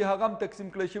چې کوم دي هغه هم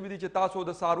تقسیم کړی شوی دي چې تاسو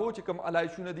د څاروو چې کوم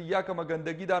علایشونه دي یا کومه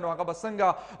ګندګي ده نو هغه به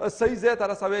څنګه صحیح ځای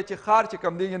ته رسوي چې ښار چې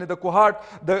کوم دی یعنې د کوهاټ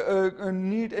د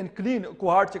نیټ اینډ کلین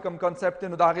کوهاټ چې کوم کنسپټ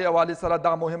دی نو د هغې حوالې سره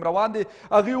دا مهم روان دی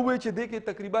هغې ووایي چې دې کې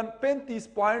تقریبا 35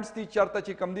 پوینټس دي چېرته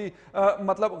چې کوم دي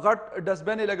مطلب غټ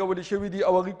ډسبین لګولي شوي دي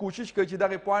او هغوی کوشش کوي چې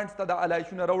دغې پوینټس ته د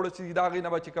علایشونه راوړسي د هغې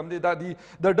نه به چې کوم دی دا دي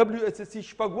د ډبلیو اس سی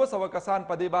 600 کسان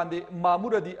په دې باندې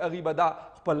ماموره دي هغوی به دا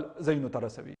خپل ځایونو ته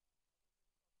رسوي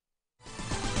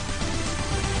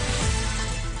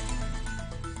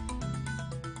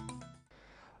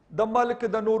د ملک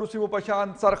د نورو سیمو په شان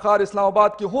سرخار اسلام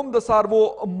آباد کې هم د څاروو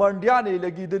منډیانې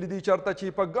لګېدلې دي چېرته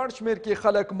چې په ګڼ شمېر کې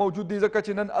خلک موجود دي ځکه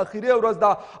چې نن اخري ورځ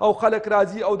ده او خلک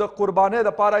راځي او د قربانۍ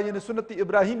دپاره یعنې سنت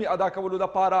ابراهیمي ادا کولو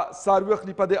دپاره څاروي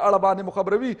اخلي په دې اړه باندې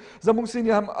مخبروي زموږ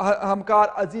سینی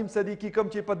همکار عظیم صدیقي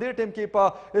کوم چې په دې ټیم کې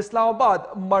په اسلام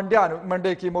آباد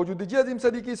منډۍ کې موجود دي جی عظیم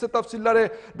صدیقي څه تفصیل لري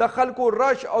د خلکو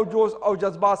رش او جوش او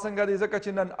جذبات څنګه دي ځکه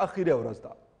چې نن اخري ورځ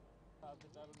ده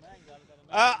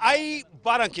آئی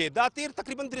 12 کې دا تیر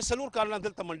تقریبا 3 کالونه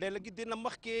دلته منډۍ لګي دې نه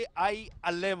مخکې آئی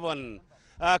 11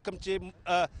 کوم چې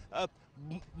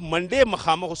منډۍ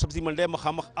مخامخ او سبزي منډۍ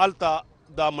مخامخ هلته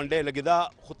دا منډۍ لګي دا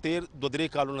خو تیر 2-3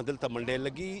 کالونه دلته منډۍ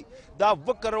لګي دا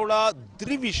 2 کروڑه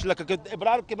 23 لکه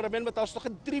ابرار کیمرامین به تاسو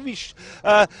ته 23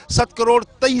 7 کروڑ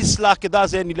 23 لاکھ کې دا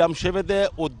ځای نیلام شوی دی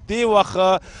او دې وخت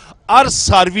هر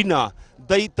څاروي نه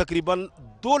دی تقریبا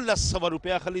 1200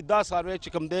 روپیه خلی دا څاروی چې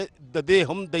کوم دی د دې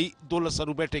هم دی 1200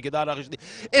 روپیه ټیکېدار اخیستی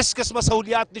اس قسمه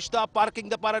سہولیات نشته پارکنګ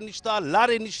دپاره نشته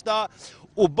لارې نشته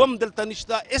اوبه هم دلته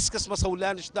نشته اس قسمه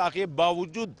سہولیات نشته هغې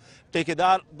باوجود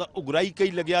ټیکېدار د اګرایي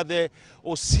کوي لګیا دی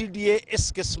او سی ڈی اے اس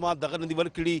قسمه دغه نه دي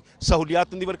ورکړي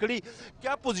سہولیات نه دي ورکړي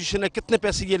کیا پوزیشن ہے کتنے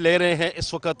پیسے یہ لے رہے ہیں اس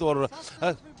وقت اور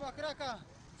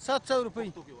 700 روپۍ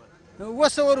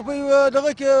 200 روپۍ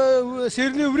دغه کې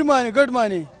سیرلي وړي مانې ګډ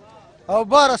مانې او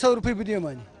 1200 روپۍ په دې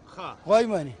مانې غوایي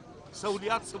مانې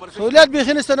سہولیات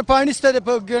بیخي نشته نه پاڼي شته دی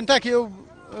په ګنټه کې یو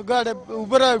ګاډی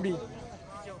اوبه راوړي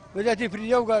بجاتی فری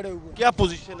یو ګاډی اوبه کیا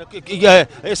پوزیشن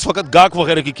ہے اس وقت گاہک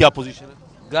وغیرہ کی کیا پوزیشن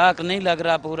ہے گاہک نہیں لگ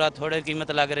رہا پورا تھوڑے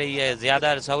قیمت لگ رہی ہے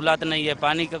زیادہ سہولت نہیں ہے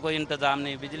پانی کا کوئی انتظام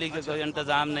نہیں بجلی کا کوئی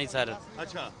انتظام نہیں سر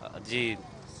اچھا جی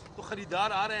تو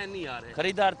خریدار آ رہے ہیں نہیں آ رہے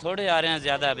خریدار تھوڑے آ رہے ہیں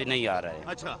زیادہ ابھی نہیں آ رہے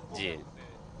اچھا جی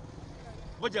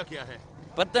वजह क्या है?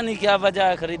 पता नहीं क्या वजह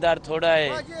है, खरीदार थोड़ा है,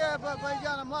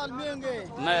 माल महंगे,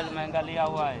 माल महंगा लिया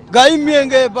हुआ है, गाय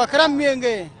महंगे, बकरा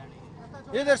महंगे,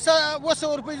 इधर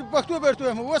 100 रुपये बख्तू बैठते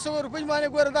हैं, 100 रुपये माने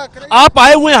गोरदा। आप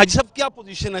आए हुए हैं हाजी साहब, क्या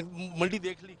पोजीशन है? मंडी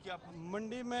देख ली क्या?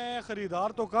 मंडी में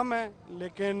खरीदार तो कम है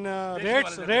लेकिन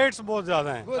रेट्स बहुत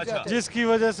ज़्यादा हैं, जिसकी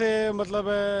वजह से मतलब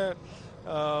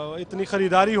इतनी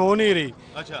खरीदारी हो नहीं रही।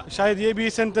 अच्छा। शायद ये भी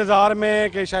इस इंतज़ार में है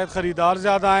कि शायद खरीदार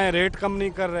ज़्यादा हैं, रेट कम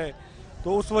नहीं कर रहे,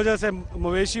 तो उस वजह से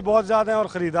मवेशी बहुत ज़्यादा हैं और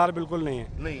ख़रीदार बिल्कुल नहीं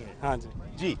है। नहीं है। हाँ जी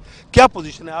जी, क्या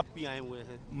पोजीशन है? आप भी आए हुए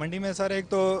हैं मंडी में सर। एक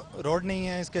तो रोड नहीं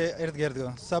है इसके इर्द गिर्द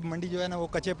को, सब मंडी जो है ना वो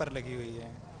कच्चे पर लगी हुई है।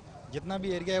 जितना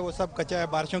भी एरिया है वो सब कच्चा है।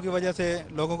 बारिशों की वजह से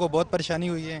लोगों को बहुत परेशानी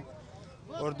हुई है,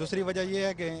 और दूसरी वजह ये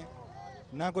है कि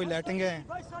ना कोई लाइटिंग है,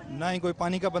 ना ही कोई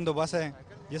पानी का बंदोबस्त है,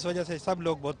 जिस वजह से सब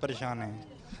लोग बहुत परेशान हैं।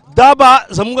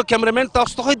 दाबा जमुगा कैमरामैन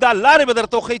तास तो दा लारे बदर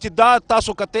तो खई दा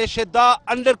तासो कतेश दा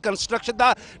अंडर कंस्ट्रक्शन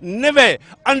दा नवे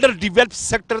अंडर डेवलप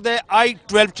सेक्टर दे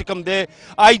I-12 चिकम दे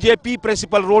IJP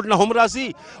प्रिंसिपल रोड ना हम राजी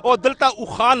और दलता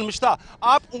उखान मिश्ता।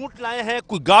 आप ऊँट लाए हैं,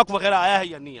 कोई गाहक वगैरह आया है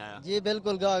या नहीं आया? जी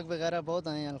बिल्कुल, गाहक वगैरह बहुत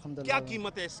आए हैं अल्हम्दुलिल्लाह। क्या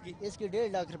कीमत है इसकी? इसकी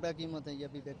 1.5 लाख रुपया कीमत है, ये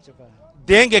अभी बेच चुका है।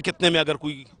 देंगे कितने में अगर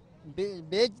कोई?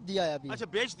 बेच दिया है अभी। अच्छा,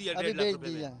 बेच दिया, अभी बेच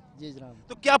दिया। जी जनाब।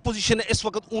 तो क्या पोजीशन है इस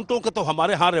वक्त ऊँटों का? तो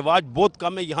हमारे यहाँ रिवाज बहुत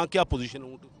कम है, यहाँ क्या पोजीशन है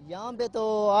ऊँट? यहाँ पे तो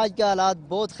आज के हालात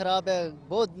बहुत ख़राब है,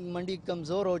 बहुत मंडी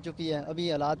कमज़ोर हो चुकी है, अभी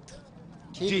हालात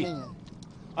ठीक नहीं है।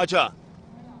 अच्छा,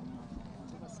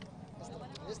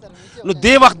 नो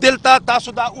दे वक्त दिलता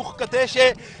तासुदा उख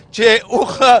कतेशे चे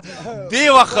उख दे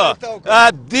वक्त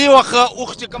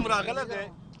उख चे कमरा गलत है।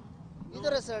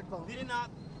 इधर है सेट पाओ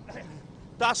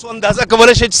तासु अंदाजा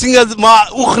कवरे शे सिंग मा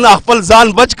उख ना खपल जान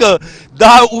बच क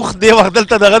दा उख दे वक्त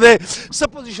दिलता दगा दे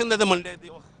सब पोजीशन दे मंडे दे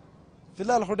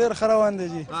फिलहाल खुडेर खरावान दे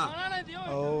जी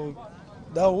और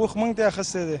दा उख मंगते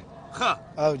खस्ते दे खा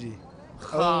आओ जी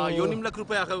खा योनिम लाख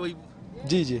रुपया खा वही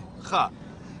जी जी खा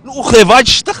नो उख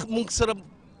रिवाज तक मुंगसर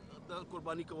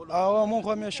कुर्बानी को आओ मो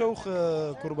खो में शौख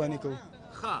कुर्बानी को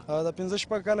खा دا 15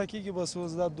 شپږ کاله کېږي بس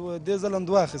اوس دا د ظلم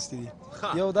دوه اخیستې دي،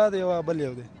 یو دا دی یو بل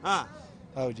یو دی.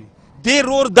 او جی دیر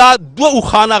اور دا دو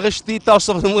اخان اغشتی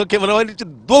تاسو موږ کیمراوالي چې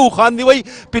دو اخان دی وای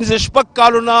 15 شپږ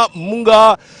کالونه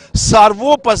مونږه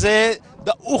سارو پسې د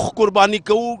اخ قرباني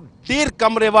کوو. ډیر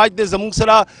کم رواج دی زموږ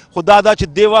سره، خدا دا چې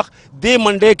دی وخت دی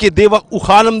منډې کې دی وخت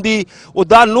اخانم دی او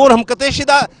دا نور هم کته شي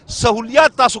دا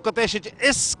سہولیات تاسو کته شي چې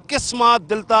اس قسمه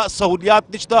دلته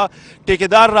سہولیات نشته،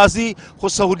 ټیکیدار راضی خو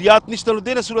سہولیات نشته. نو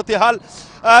دې صورتحال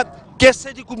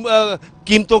कैसे जी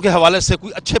कीमतों के हवाले से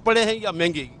कोई अच्छे पड़े हैं या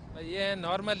महंगे? ये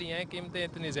नॉर्मल ही हैं, कीमतें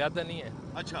इतनी ज़्यादा नहीं है।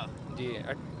 अच्छा जी,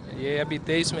 ये अभी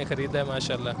 23 में ख़रीदा है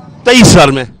माशाल्लाह। 23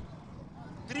 साल में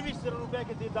 23 रुपए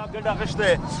के गड्ढा गश्त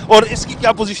है। और इसकी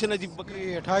क्या पोजीशन है जी?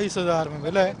 बकरी 28,000 में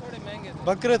मिला है।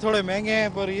 बकरे थोड़े महंगे हैं,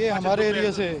 पर ये हमारे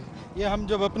एरिया से, ये हम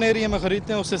जब अपने एरिया में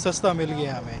खरीदते हैं उससे सस्ता मिल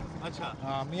गया हमें। अच्छा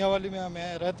हाँ, मियाँ वाली में हम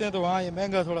रहते हैं तो वहाँ ये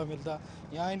महंगा थोड़ा मिलता,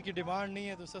 यहाँ इनकी डिमांड नहीं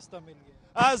है तो सस्ता मिल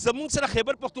गया। जमून सर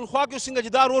खैबर पख्तूनख्वा के सिंह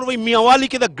जदार और वही मियावाली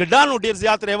के गड्डानो ढेर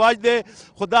ज्यादा रिवाज दे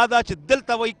खुदा दा च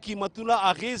दिलता वही कीमतुना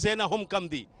आगेज है ना हम कम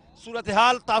दी सूरत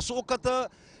हाल तासुकत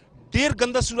ढेर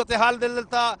गंदा सूरत हाल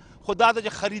दिलता खुदा दा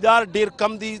खरीदार ढेर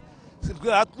कम दी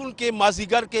रातुन के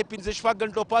माजीगर के 15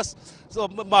 घंटों पास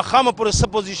माखाम पर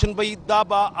सब पोजीशन भाई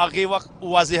दाबा आगे वक्त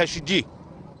वाज़ेह जी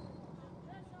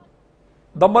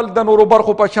د ملک د نورو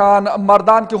برخو په شان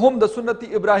مردان کې هم د سنتي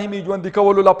ابراهیمي ژوندي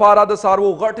کولو لپاره د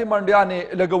څاروو غټې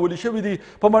منډیانې لګولې شوي دي.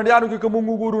 په منډیانو کې که موږ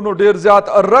وګورو نو ډېر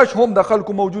زیات رش هم د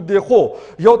خلکو موجود دی، خو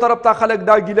یو طرف ته خلک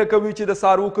دا ګیله کوي چې د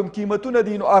څاروو کوم قیمتونه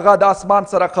دي نو هغه د اسمان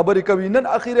سره خبرې کوي.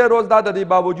 نن اخیری روز دا د دې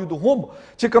باوجود هم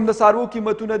چې کوم د څاروو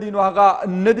قیمتونه دي نو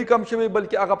هغه نه دي کم شوي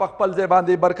بلکې هغه په خپل ځای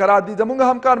باندې برقرار دي.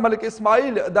 زموږ همکار ملک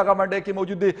اسماعیل دغه منډۍ کې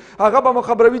موجود دی، هغه به مو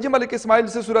خبروي چې ملک اسماعیل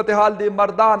څه صورتحال دی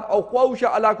مردان او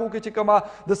خواوشه علاقو کې چې کومه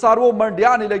د څاروو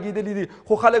منډیانې لګېدلې دي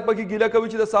خو خلک پکې ګیله کوي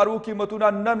چې د څاروو قیمتونه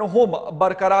نن هم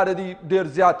برقرار دي، ډېر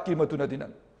زیات قیمتونه دي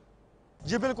نن.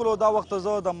 جی بالکل دا وخت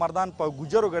زه د مردان په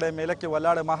ګوجرو ګړی میله کې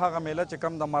ولاړ ما هغه میله چې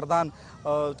کم د مردان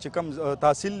چې کم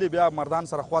تحصیل دی بیا مردان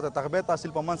سره خواته تغبې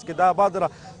تحصیل په منځ کې دا آباد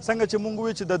څنګه چې مونږ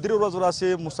وی چې د 3 ورځو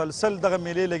راسې مسلسل دغه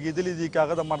میلې لګېدلې دي که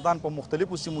هغه د مردان په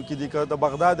مختلفو سیمو کې دي که د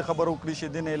بغداد خبرو وکړي شي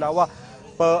دې نه علاوه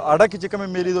په اډه کې چې کومه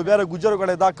میلې دو بیا د ګوجرو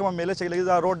ګړی دا کومه میله چې لګېدلې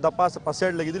دا روډ د پاسه په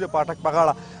سایډ لګېدلې په اټک په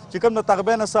غاړه چې کوم د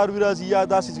تغبې نه څاروي راځي یا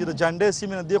داسې چې د جنډې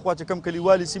سیمې نه دې خوا چې کوم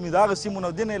کلیوالي سیمې د هغه سیمو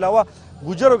نه دې نه علاوه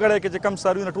ګوجرو ګړی کې چې کوم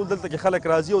څاروي نه ټول دلته کې خلک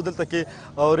راځي او دلته کې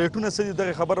ریټونه څه دي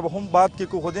دغه خبره به هم بات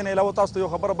کې خو دې نه علاوه تاسو ته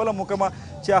یو خبره بله مو کومه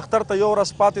چې اختر ته یو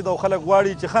ورځ پاتې ده او خلک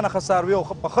غواړي چې ښه نه ښه څاروي او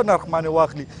په ښه نرخ باندې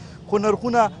واخلي خو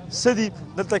نرخونه څه دي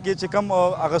دلته کې چې کم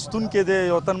اغستونکی دی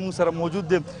یو تن موږ سره موجود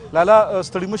دی لالا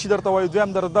ستړي مشي درته وایي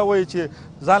دویم درته دا وایي چې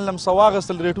ځان لم څه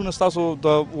واغېستل ریټونه ستاسو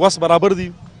د وس برابر دي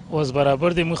وس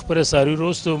برابر دی موږ خپل څاروي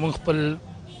روستو موږ خپل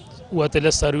اوه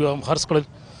اتلس څاروي هم خرڅ کړل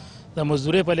د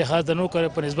مزدورۍ په لحاظ د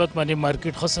نوکر په نسبت باندې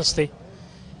مارکیټ ښه سست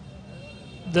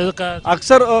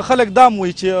اکثر خلک دام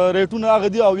وایي چې ریټونه هغه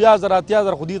دي 80,000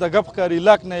 80,000 خو دې ته ګپ ښکاري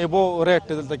لاک نه یبو ریټ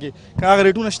دی دلته کې که هغه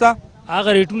ریټونه شته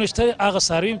هغه ریټونه شته هغه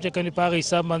څاروي هم چې کوم په هغه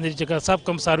حساب باندې چې صاحب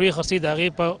کم څاروي خرڅي د هغې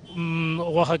په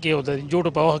غوښه کې او د جوړو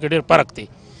په غوښه کې ډېر فرق دی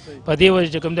په دې وجه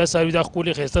چې کوم دا څاروي دا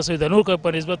ښکلي ښایسته څاروي د نور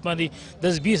په نسبت باندې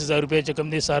 10-20,000 روپۍ چې کوم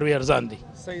دی څاروي ارزان دی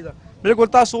صحیح ده بالکل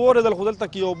تاسو واورېدل خو دلته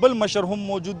کې یو بل مشر هم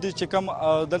موجود دی چې کم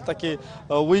دلته کې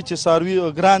وایي چې څاروي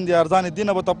ګران دي ارزان دي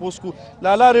نه به تپوس کړو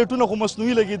لالا ریټونه خو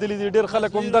مصنوعي لګېدلي دي ډېر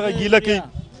خلک هم دغه ګیله کوي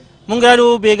مونږ رالو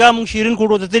بېګا مونږ شیرین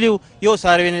کوټو ته تللي یو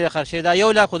څاروی نه دی خرڅېدا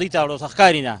 1 لاک خو دوی ته اړو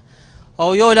ښکاري نه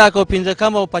او 1 لاک او 15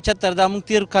 کم او 75 دا مونږ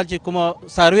تېر کال چې کومه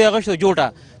څاروي اغوښتو جوټه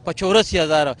په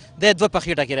 84,000 دی 2 په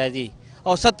خېټه کې راځي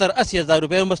او 70-80,000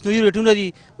 روپۍ مصنوعي ریټونه دي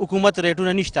حکومت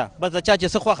ریټونه نشته بس د چا چې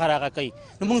څه خوښه راغه کوي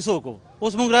نو موږ څه وکړو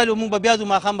اوس موږ رالو موږ به بیا ځو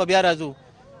ماښام به بیا راځو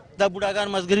دا بوډاګان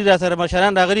مزګري را سره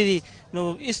مشران راغلي دي نو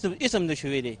هېڅ هم نشو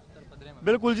ویلی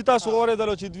بالکل جی تاسو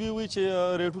واورېدلو چې دوی وایي چې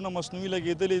ریټونه مصنوعي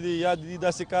لګېدلي دي یا دوی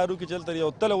داسې کار وکړي چې هلته یو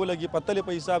تله ولګي په تلې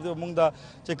په حساب دی موږ دا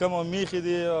چې کوم میخې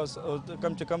دي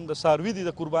کم چې کم د څاروي دي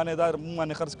د قربانۍ دا موږ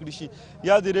باندې خرڅ کړي شي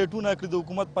یا د ریټونه کړي د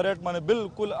حکومت په ریټ باندې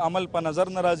بالکل عمل په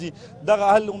نظر نه راځي دغه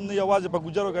حل هم نه یوازې په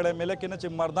ګوجرو ګړی میله کې نه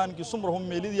چې مردان کې څومره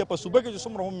هم میلې دي یا په صوبه کې چې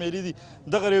څومره هم میلې دي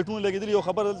دغه ریټونه لګېدلي یو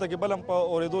خبر دلته کې بل هم په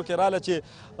اورېدو کې راله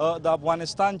چې د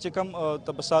افغانستان چې کم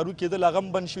څاروي کېدل هغه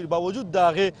هم بند شوي باوجود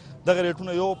د هغې دغه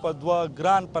ریټونه یو په 2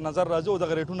 ګران په نظر راځي او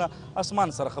دغه ریټونه اسمان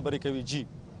سره خبرې کوي جی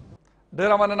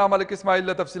ډیره مننه ملک اسماعیل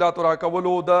له تفصیلاتو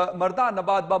راکولو د مردان نه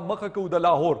بعد به مخه کوو د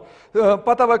لاهور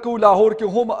پته به کوو لاهور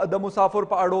کې هم د مسافر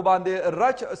په اړو باندې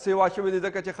رچ سیوا شوې دي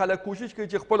ځکه چې خلک کوشش کوي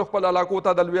چې خپل علاقو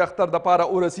ته د لوی اختر دپاره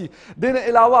ورسي دې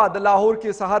نه علاوه د لاهور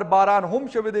کې سحر باران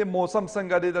هم شوی دی موسم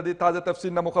څنګه دی د دې تازه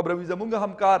تفصیل نه مخبروي زموږ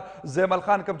همکار زیمل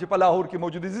خان کوم چې په لاهور کې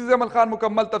موجود دي زیمل خان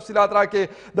مکمل تفصیلات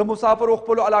راکې د مسافرو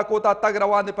خپل علاقو ته تګ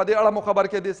روان دي په دې اړه مو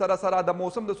خبر کې دي سره سره د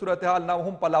موسم د صورتحال نه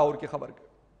هم په لاهور کې خبر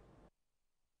کوي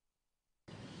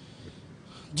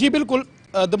جی بالکل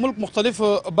د ملک مختلف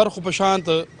برخو په شانت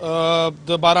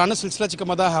د بارانه سلسله چې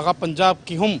کومه ده هغه پنجاب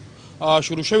کې هم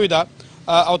شروع شوې ده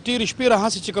او تیر شپې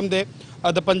راهسې چې کوم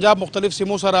دی د پنجاب مختلف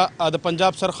سیمو سره د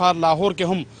پنجاب سرخار لاهور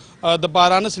کې هم د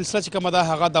بارانه سلسله چې کومه ده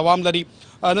هغه دوام لري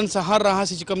نن سهار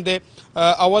راهسې چې کوم دی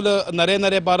اول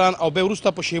نری باران او بیا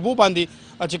وروسته په شیبو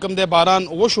باندې چې کوم دی باران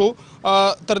وشو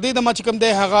تر دې دمه چې کوم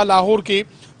دی هغه لاهور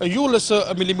کې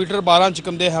 11 ملي میټر باران چې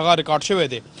کوم دی هغه ریکارډ شوی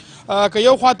دی که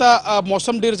یو خواته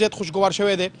موسم ډیر زیات خوشګوار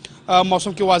شوی دی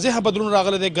موسم کې واضح بدلون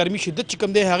راغلی دی ګرمي شدت چې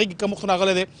کوم دی هغې کې کمښت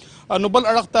راغلی دی نو بل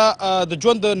اړخ ته د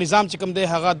ژوند نظام چې کوم دی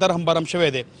هغه درهم برهم شوی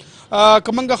دی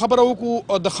که موږ خبره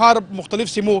وکړو د ښار مختلف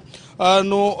سیمو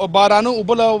نو بارانه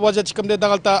اوبه له وجه چې کوم دی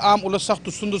دغلته عام ولس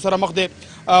سختو ستونزو سره مخ دی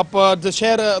په د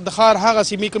شهر د ښار هغه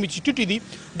سیمې کومې چې ټیټې دي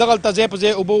دغلته ځای په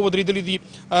ځای اوبه ودرېدلې دي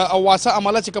او واسه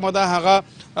عمله چې کومه ده هغه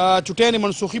چټیانې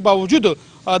منسوخي باوجود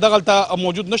دغلته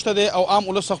موجود نشته دی او عام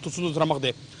ولس سختو ستونزو سره مخ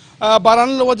دی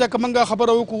باران له وجه که موږ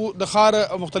خبره وکړو د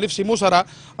ښار مختلف سیمو سره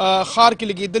ښار کې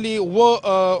لګېدلي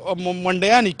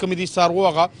منډیانې کومې دي څاروو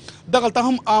هغه دغلته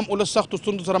هم عام ولس سختو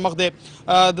ستونزو سره مخ دی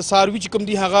د څاروي چې کوم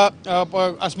دي هغه په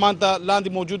اسمان ته لاندې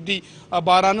موجود دي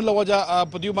بارانه له وجه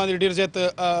په دوی باندې ډېر زیات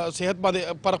صحت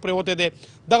باندې فرق پرېوتی دی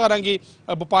دغه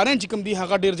رنګې بپاریان چې کوم دي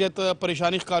هغه ډېر زیات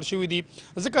پریشاني ښکار شوي دي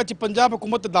ځکه چې پنجاب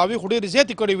حکومت دعوې خو ډېرې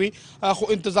زیاتې کړې وي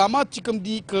خو انتظامات چې کوم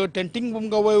دي که ټینټینګ به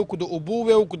موږ وایو که د اوبو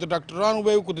وایو که د ډاکټرانو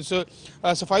وایو که د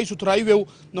صفایي سوترایي وایو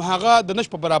نو هغه د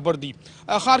نش په برابر دي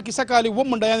ښار کې سږ کال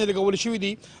منډیانې لګولې شوي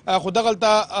دي خو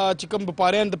دغلته چې کوم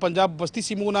بپاریان د پنجاب بستي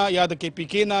سیمو نه یا د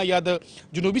KPK نه یا د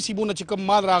جنوبي سیمو نه چې کوم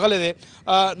مال راغلی دی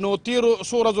نو تېرو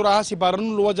څو ورځو راهسې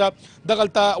بارانونو له وجه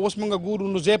دغلته اوس موږ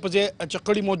ګورو نو ځای په ځای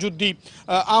چقړي موجود دي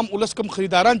عام ولس کوم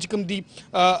خریداران چې کوم دي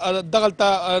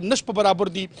دغلته نش په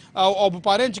برابر دي او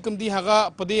بپاریان چې کوم دي هغه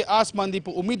په دې آس باندې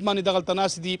په امید باندې دغلته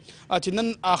ناست دي چې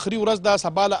نن آخري ورځ ده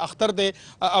سبا له اختر دی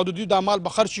او د دوی دا مال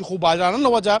به خرڅ شي خو بارانه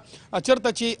له وجه چېرته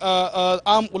چې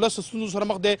عام ولس ستونزو سره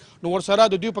مخ دی نو ورسره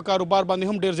د دوی په کاروبار باندې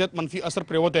هم ډېر زیات منفي اثر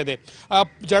پرېوتی شوی دی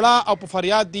جړه او په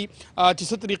فریاد دي چې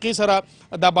څه طریقې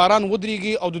سره دا باران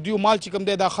ودرېږي او د دوی مال چې کوم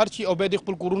دی دا خرچي او بیا د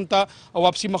خپل کورونو ته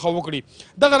واپسي مخه وکړي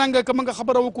دغه رنګه که موږ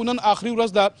خبره وکړو نن آخري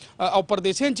ورځ ده او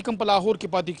پردیسیان چې کوم په لاهور کې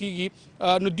پاتې کیږي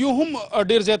نو دوی هم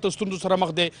ډېر زیات ستونزو سره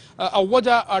مخ دی او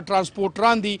وجه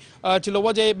ټرانسپورټران دي چې له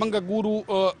وجه یې موږ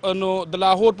ګورو نو د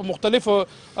لاهور په مختلفو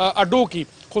اډو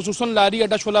کې خصوصا لاري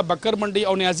اډه شوله بکر منډي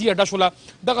او نیازي اډه شوله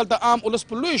دغلته عام ولس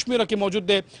په لوی شمېره کې موجود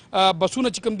دی بسونه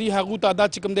چې کوم دي هغو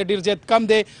تعداد چې کوم دی ډېر زیات کم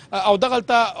دی او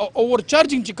دغلته اوور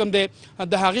چارجنګ چې کوم دی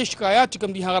د هغې شکایات چې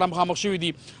کوم دي هغه مخامخ شوي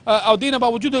دي او دې نه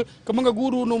باوجود که موږ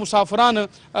ګورو نو مسافران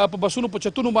په بسونو په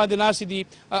چتونو باندې ناستې دي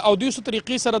او دوی څه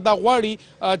طریقې سره دا غواړي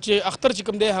چې اختر چې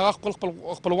کوم دی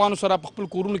هغه خپلوانو سره په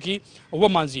خپل کورونو کې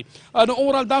ومانځي نو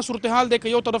اوورال دا صورتحال دی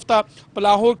که یو طرف ته په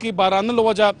لاهور کې بارانه له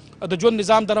وجه د ژوند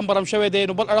نظام درم برم شوی دی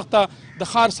نو بل اړخ ته د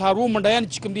ښار سهارو منډیان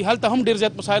چې کوم دي هلته هم ډېر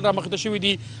زیات مسایل رامخته شوي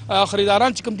دي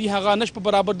خریداران چې کوم دي هغه نش په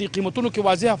برابر دي قیمتونو کې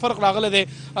واضح فرق راغلی دی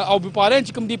او بیپاریان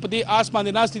چې کوم دي په دې آس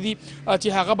باندې ناستې دي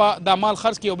چې هغه به دا مال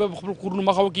خرڅ کړي او بیا به خپل کورونو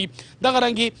مخه وکړي دغه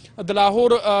رنګې د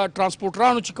لاهور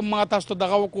ټرانسپورټرانو چې کوم ما تاسو ته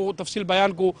دغه وکړو تفصیل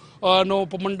بیان کو نو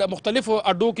په مختلفو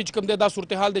اډو کې چې کوم دی دا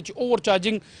صورتحال دی چې اوور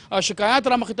چارجنګ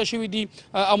شکایات رامخته شوي دي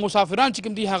او مسافران چې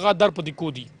کوم دي هغه در په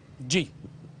دیکو دي جی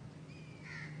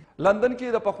لندن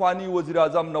کې د پخوانی وزیر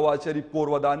اعظم نواز شریف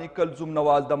کور وداني کلثوم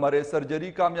نواز د مرې سرجري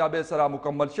کامیابۍ سره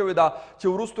مکمل شوې ده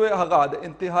چې وروسته یې هغه د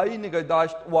انتهایی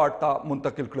نگهداشت وارډ ته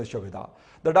منتقل کړل شوې ده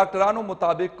د ډاکټرانو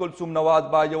مطابق کلثوم نواز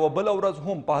به یوه بله ورځ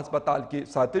هم په هسپتال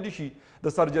کې ساتلی شي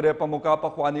د سرجرۍ په موقع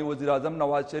پخوانی وزیر اعظم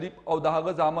نواز شریف او د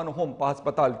هغه زامن هم په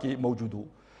هسپتال کې موجود وو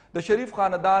د شریف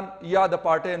خاندان یا د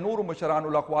پارټۍ نورو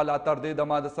مشرانو لخوا لا تر دې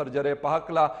دمه د سرجرۍ په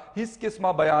هکله هیڅ قسمه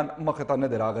بیان مخې ته نه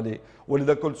دی راغلی ولې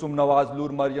د کلثوم نواز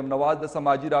لور مریم نواز د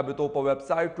سماجي رابطو په ویب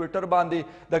سایټ ټویټر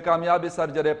باندې د کامیابې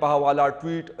سرجرۍ په حواله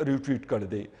ټویټ ریټویټ کړی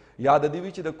دی یاد دی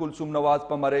وی چې د کلثوم نواز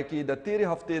په مرۍ کې د تیرې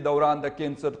هفتې دوران د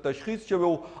کینسر تشخیص شوی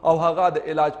او هغه د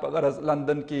علاج په غرض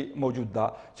لندن کې موجود ده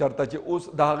چرته چې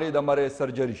اوس د هغې د مرۍ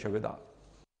سرجري شوې ده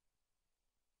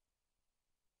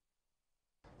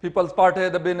پیپلز پارټۍ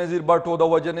د بېنظیر بټو د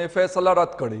وژنې فیصله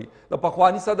رد کړې د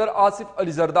پخوانی صدر آصف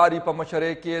علي زرداري په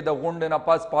مشرۍ کې د غونډې نه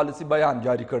پس پالیسي بیان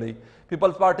جاری کړی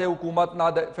پیپلز پارټۍ حکومت نه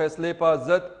د فیصلې په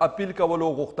ضد اپیل کولو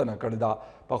غوښتنه کړې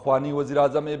ده پخوانی وزیر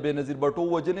اعظم بېنظیر بټو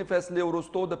وژنې فیصلې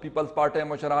وروستو د پیپلز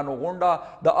پارټۍ مشرانو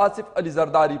غونډه د آصف علي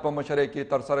زرداري په مشرۍ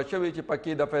کې ترسره شوې چې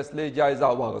پکې د فیصلې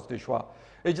جایزه واخیستې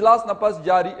شوه اجلاس نه پس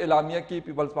جاری اعلامیه کې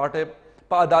پیپلز پارټۍ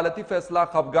په عدالتي فیصله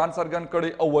خفګان څرګند کړی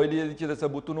او ویلي دي چې د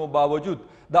ثبوتونو باوجود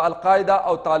د القاعده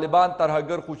او طالبان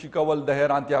ترهګر خوشي کول د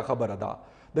حیرانتیا خبره ده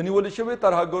د نیولې شوي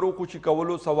ترهګرو خوشي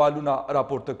کولو سوالونه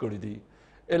راپورته کړي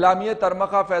دي اعلامیه تر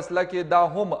مخه فیصله کې دا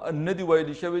هم نه دی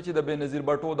ویلي شوی چې د بېنظیر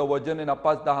بټو د وژنې نه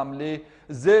پس د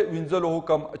حملې ځای وینځلو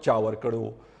حکم چا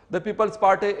ورکړی د پیپلز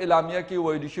پارټۍ اعلامیه کې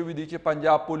ویلي شوي دي چې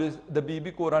پنجاب پولیس د بی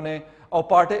کورنۍ او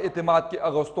پارټۍ اعتماد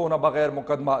کې اغوستو نه بغیر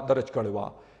مقدمه درج کړې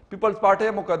وه پیپلز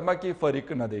پارټۍ مقدمه کې فریق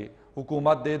نه دی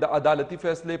حکومت دې د عدالتي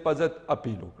فیصلې په ضد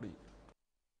اپیل وکړي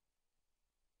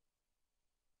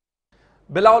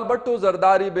بلاول بټو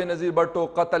زرداری بېنظیر بټو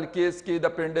قتل کیس کې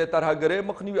د پنډې ترهګرۍ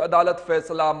مخنیوي عدالت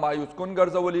فیصله مایوس کن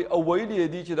ګرځولي او ویلي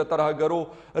دي چې د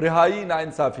ترهګرو رهایي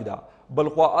ناانصافي ده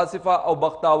بلخوا آصفه او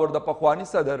بختاور د پخوانی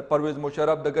صدر پرویز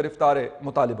مشرف د گرفتارۍ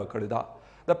مطالبه کړې ده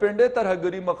د پنډې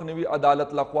ترهګري مخنیوي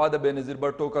عدالت لخوا د بېنظیر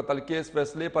بټو قتل کیس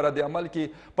فیصلې پر رد عمل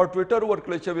کې په ټویټر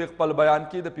ورکړی شوي خپل بیان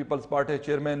کې د پیپلز پارټۍ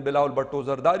چیرمین بلاول بټو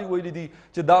زرداری ویلي دي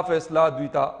چې دا فیصله دوی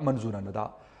ته منظوره نه ده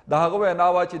د هغه وینا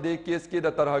وه چې دې کیس کې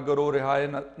د ترهګرو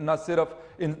رهایي نه صرف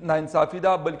ناانصافي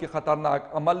ده بلکې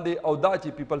خطرناک عمل دی او دا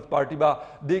چې پیپلز پارټي به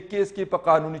دې کیس کې په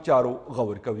قانوني چارو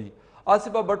غور کوي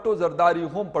آصفه بټو زرداری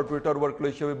هم په ټویټر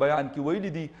ورکړی شوی بیان کې ویلي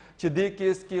دي چې دې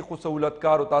کیس کې خو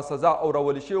سهولتکارو ته سزا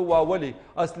اورولې شوې وه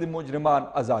ولې اصلي مجرمان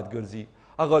آزاد ګرځي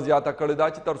هغه زیاته کړې ده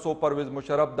چې تر څو پرویز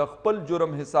مشرف د خپل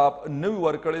جرم حساب نه وي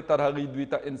ورکړی تر هغې دوی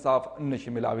ته انصاف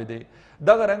نشي ملاوېدی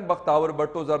دغه رنګ بختاور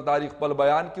بټو زرداری خپل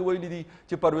بیان کې ویلي دي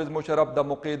چې پرویز مشرف د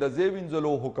موقع د ځای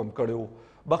وینځلو حکم کړی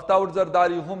و بختاور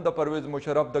زرداری هم د پرویز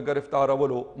مشرف د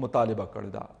گرفتارولو مطالبه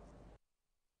کړې ده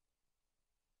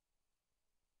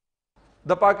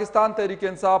د پاکستان تحریک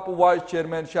انصاف وایس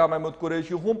چیرمین شاه محمود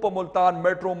قریشي هم په ملتان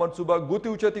میټرو منصوبه ګوتې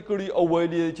اوچتې کړي او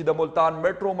ویلي چې د ملتان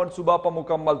میټرو منصوبه په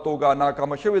مکمل توګه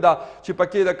ناکامه شوې ده چې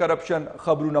پکې د کرپشن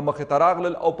خبرونه مخې ته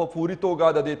راغلل او په فوري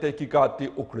توګه د دې تحقیقات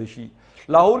ترې وکړی شي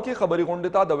لاهور کې خبري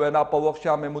غونډې ته د وینا په وخت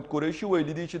شاه محمود قریشي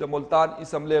ویلي دي چې د ملتان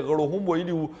اسمبلی غړو هم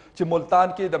ویلي وو چې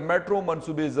ملتان کې د میټرو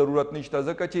منصوبې ضرورت نشته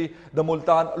ځکه چې د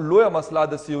ملتان لویه مسله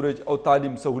د سیوریج او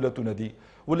تعلیم سهولتونه دي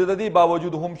ولې د دې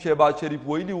باوجود هم شهباز شریف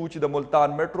ویلي وو چې د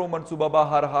ملتان میټرو منصوبه به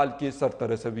هر حال کې سرته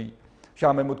رسوي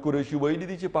شاه محمود قریشي ویلي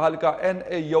دي چې په حلقه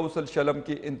NA 100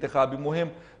 کې انتخابي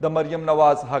مهم د مریم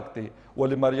نواز حق دی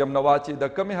ولې مریم نواز چې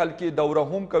د کمې حلقې دوره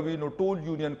هم کوي نو ټول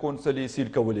یونین کونسل یې سیل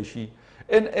کولی شي.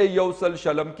 NA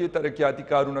 100 کې ترقیاتي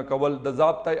کارونه کول د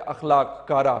ضابطه اخلاق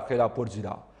کارا خلاف ورزي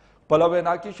ده. په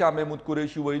وینا کې شاه محمود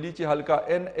قریشي ویلي چې حلقه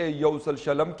NA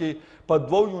 100 کې په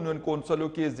 2 یونین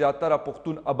کونسلو کې زیاتره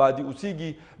پښتون آبادي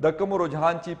اوسیږي د کوم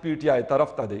رجحان چې PTI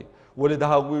طرف ته دی ولې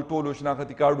د هغوی ټولو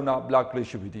شناختي کارډونه بلاک کړی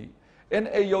شوي دي.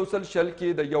 NA 100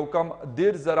 کې د یو کم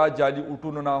 1.5 جعلي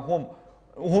اوټونو نه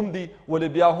هم دي ولې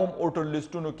بیا هم اوټر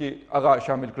لیسټونو کې هغه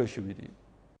شامل کړی شوي دي.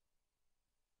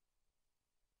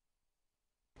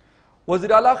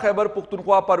 وزیر اعلی خیبر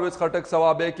پختونخوا پرویز خټک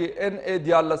ثوابه کې NA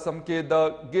 14 کې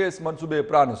د ګیس منصوبې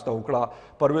پرانسته وکړه.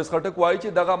 پرویز خټک وایي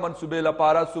چې دغه منصوبې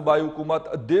لپاره صوبایي حکومت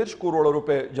 1.5 کروڑ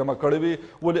روپۍ جمع کړي وي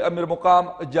ولې امیر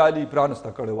مقام جعلي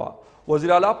پرانسته کړې وه.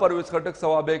 وزیر اعلی پرویز خټک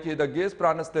ثوابه کې د ګیس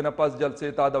پرانستې نه پس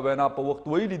جلسې ته د وینا په وخت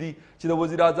ویلي دي چې د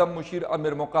وزیر اعظم مشیر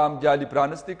امیر مقام جعلي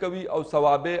پرانستې کوي او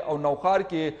ثوابه او نوخار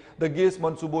کې د ګیس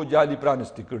منصوبو جعلي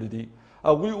پرانستې کړي دي.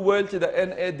 هغوی وویل چې د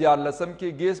NA 14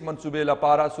 کې ګیس منصوبې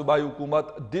لپاره صوبایي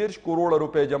حکومت 1.5 کروڑ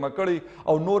روپۍ جمع کړي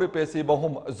او نورې پیسې به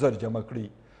هم زر جمع کړي.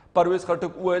 پرویز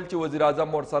خټک وویل چې وزیر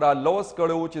اعظم ورسره لوس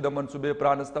کړی و چې د منصوبې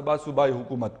پرانسته به صوبایي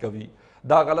حکومت کوي.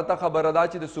 دا غلطه خبره ده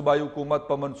چې د صوبایي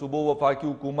حکومت په منصوبو وفاقي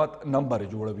حکومت نمبر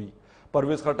جوړوي.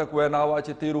 پرویز خټک وینا وه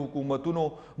چې 13 حکومتونو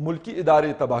ملکی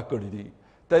ادارې تباه کړي دي.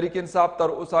 تحریک انصاف تر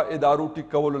اوسه ادارو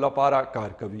ټیک کولو لپاره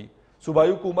کار کوي.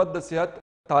 صوبایي حکومت د صحت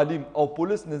تعلیم او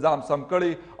پولیس نظام سم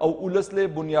کړي او ولس له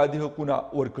بنیادی حقونه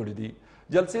ورکړي دي.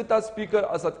 جلسې ته سپیکر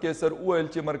اسد کیسر وویل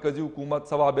چې مرکزی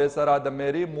حکومت ثوابه سره د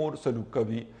میری مور سلوک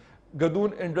کوي.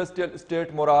 ګدون انډسټریل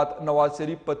اسټیټ مراد نواز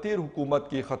شریف په 13 حکومت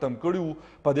کې ختم کړي.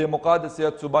 په دې موقع د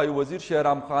صحت صوبایي وزیر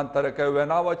شهرام خان ترکه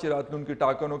وینا وه چې راتلونکي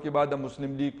ټاکنو کې به د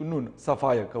مسلم لیگ نون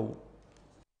صفایه کوو.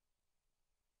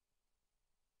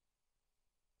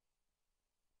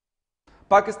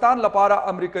 پاکستان لپاره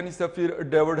امریکایي سفیر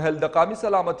ډیوډ هیل د قومي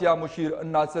سلامتیا مشیر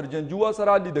ناصر جنجوعه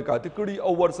سره لیدکاتې کړي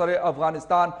او ورسره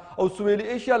افغانستان او سویلي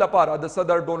ایشیا لپاره د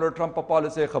صدر ډونلډ ټرمپ په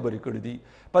پالیسۍ خبرې کړي دي.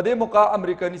 په دې موقع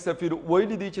امریکایي سفیر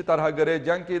ویلي دي چې ترهګرۍ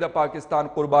جنگ کې د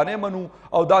پاکستان قربانۍ منو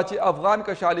او دا چې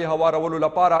افغان کشالي هوارولو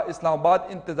لپاره اسلام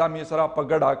آباد انتظامیې سره په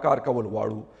ګډه کار کول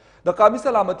غواړو. د قومي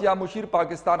سلامتیا مشیر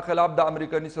پاکستان خلاف د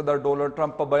امریکایي صدر ډونلډ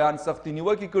ټرمپ په بیان سختي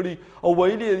نیوکې کړي او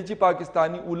ویلي دي چې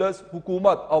پاکستانی ولس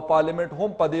حکومت او پارلیمنت هم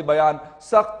په دې بیان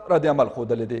سخت رد عمل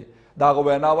ښودلی دی. د هغه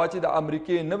وینا وه چې د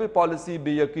امریکې نوې پالیسي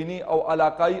بې یقیني او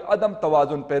علاقایي عدم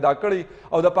توازن پیدا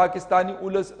کړی او د پاکستانی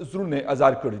ولس زړونه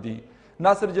ازار کړي دي.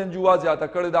 ناصر جنجوعه زیاته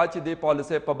کړې ده چې د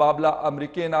پالیسۍ په بابله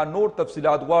امریکې نه نور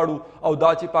تفصیلات غواړو او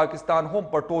دا چې پاکستان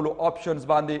هم په ټولو آپشنز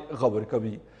باندې غور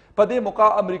کوي. په دې موقع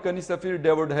امریکایي سفیر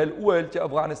ډیوډ هیل وویل چې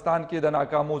افغانستان کې د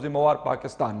ناکامو ذمہوار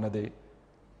پاکستان نه دی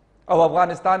او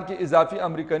افغانستان کې اضافي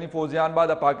امریکایي فوجیان به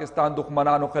د پاکستان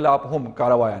دښمنانو خلاف هم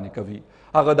کاروایانې کوي.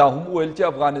 هغه دا هم وویل چې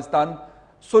افغانستان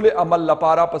صلح عمل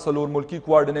لپاره په 4 ملکی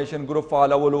کوارډینیشن ګروپ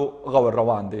فعالولو غور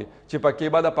روان دی چې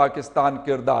پکې به د پاکستان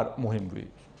کردار مهم وي.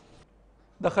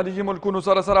 د خلیجي ملکونو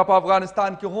سره سره په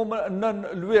افغانستان کې هم نن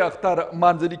لوی اختر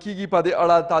مانځلي کیږي. په دې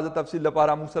اړه تازه تفصیل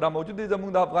لپاره موږ سره موجود دی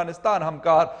زموږ د افغانستان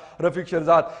همکار رفیق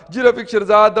شیرزاد. جی رفیق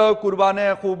شیرزاد،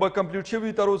 قربانۍ خو به کمپلیټ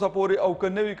شوي تر اوسه پورې او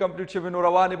که نه وي کمپلیټ شوي نو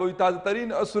روانې به وي. تازه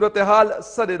ترین صورتحال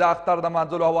څه دی د اختر د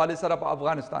مانځلو حوالې سره په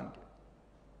افغانستان کې؟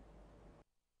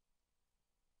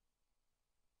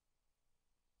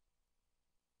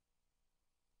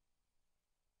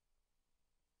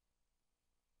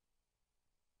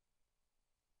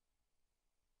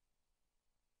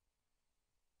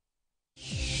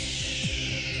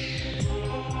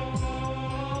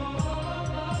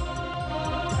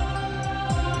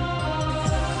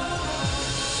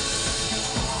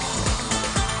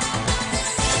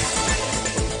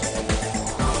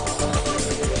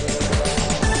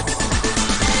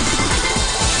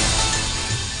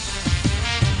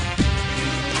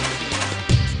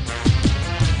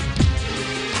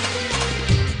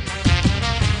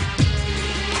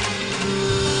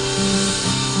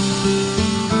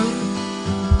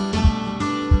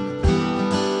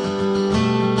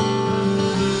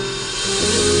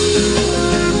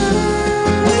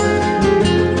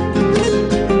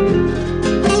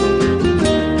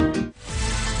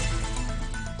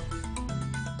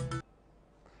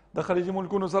 د خلیجي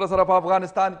ملکونو سره سره په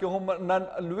افغانستان کې هم نن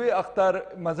لوی اختر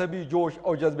مذهبي جوش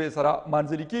او جذبې سره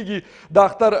مانځلي کیږي. د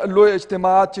اختر لوی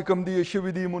اجتماعات چې کوم دي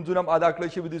شوي دي، منځونه هم ادا کړی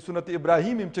شوي دي، سنت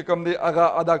ابراهیم هم چې کوم دی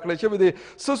هغه ادا کړی شوي دي.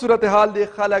 څه صورتحال دی،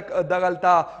 خلک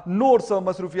دغلته نور څه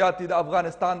مصروفیات دي د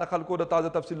افغانستان د خلکو د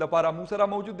تازه تفصیل لپاره موږ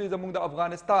سره موجود دی زموږ د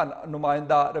افغانستان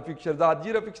نماینده رفیق شیرزاد.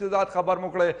 جی رفیق شیرزاد، خبر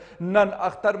مو کړی نن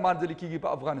اختر مانځلي کیږي په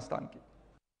افغانستان کې.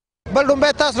 بل لومبی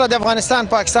تاسو له د افغانستان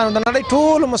پاکستان او د نړۍ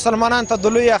ټولو مسلمانانو ته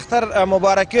د لوی اختر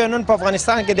مبارکي. نن په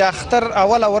افغانستان کې د اختر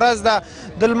اوله ورځ ده.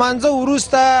 د لمانځه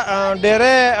وروسته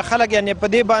ډېری خلک یعنې په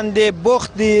دې باندې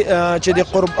بوخت دي چې د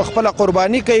خپله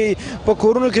قرباني کوي. په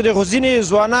کورونو کې د ځینې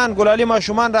ځوانان ګلالي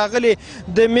ماشومان راغلي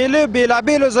د میلې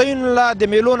بېلابېلو ځایونو له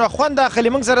د میلو نه خوند اخلي.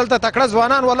 موږ سره دلته تکړه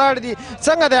ځوانان ولاړ دي.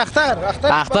 څنګه دی اختر؟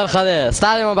 اختر ښه دی.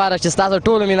 ستا دې مبارک شي. ستاسو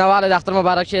ټولو مینهوالو د اختر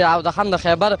مبارک شي او د هم د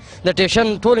خیبر د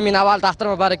ټیشن ټولو مینهوالو ته اختر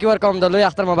مبارکي ورکوم. د لوی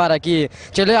اختر مبارکي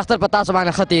چې لوی اختر په تاسو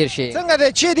باندې ښه تېر شي. څنګه دی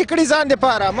چې دې کړي ځان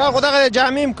دپاره؟ ما خو دغه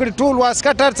جامې م کړي ټول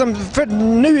واسکټ هر څه فټ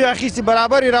نه وي اخیستي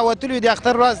برابر یې راوتلي د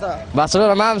اختر ورځ ده. بس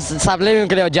وروره ما هم سپلۍ مې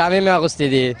کړې او جامې مې اغوستې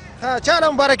دي. چا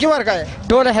له مبارکي ورکوې؟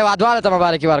 ټولو هېوادوالو ته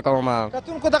مبارکي ورکوم.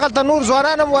 کتونکو دغلته نور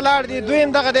ځوانان هم ولاړ دي. دوی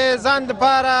هم دغه د ځان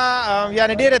دپاره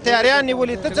یعنې ډېرې تیاریان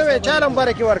نیولي. ته څه وایې چا له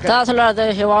مبارکي ورکوې؟ تاسو له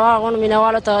د هېوادوالو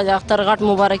مینهوالو ته د اختر غټ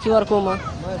مبارکي ورکوم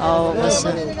او بس.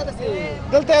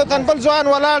 دلته یو تن بل ځوان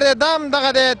ولاړ دی. دا هم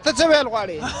دغه دی. ته څه ویل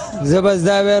غواړې؟ زه بس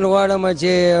دا ویل غواړم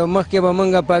چې مخکې به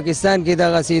موږ پاکستان کې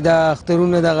دغسې د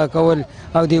اخترونه دغه کول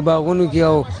او د باغونو کې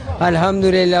او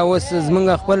الحمدلله اوس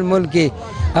زموږ خپل ملک کې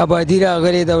آبادي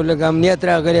راغلې ده او لږ امنیت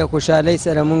راغلی. خوشحالۍ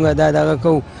سره موږ دا دغه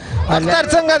کوو. اختر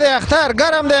څنګه دی؟ اختر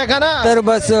ګرم دی که نه؟ اختر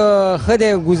بس ښه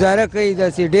دی. ګزاره کوي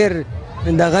داسې ډېر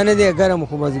دغه نه دی ګرم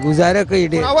خو بس ګزاره کوي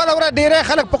ډېر. اوله ورځ ډېری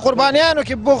خلک په قربانیانو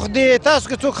کې بوخت دي. تاسو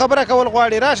کې څوک خبره کول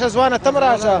غواړي؟ راشه ځوانه ته هم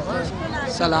راشه.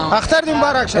 سلام. اختر دې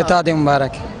مبارک شه. تا دې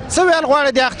مبارک. څه ویل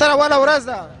غواړې؟ د اختر اوله ورځ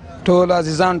ده. ټولو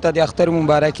عزیزانو ته د اختر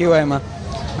مبارکي وایم.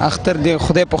 اختر د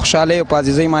خدای په خوشحالۍ او په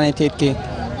عزیزۍ باندې تېر کړي.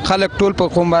 خلک ټول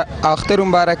په اختر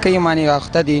مبارکۍ باندې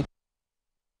اخته دي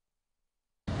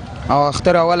او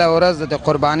اختر اوله ورځ د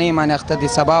قربانۍ باندې اخته دي.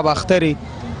 سبا به اختر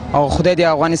او خدای د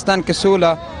افغانستان کې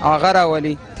سوله هغه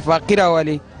راولي، اتفاقي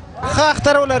راولي. ښه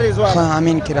اختر ولرئ ځوان.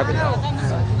 امین کې رب.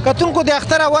 کتونکو د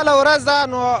اختر اوله ورځ ده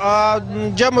نو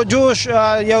جمع جوش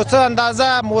یو څه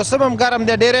اندازه موسم هم ګرم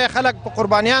دی. ډېری خلک په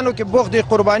قربانیانو کې بوخت دي،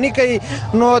 قرباني کوي.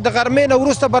 نو د غرمې نه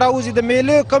وروسته به راوځي د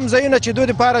میلې کوم ځایونه چې دوی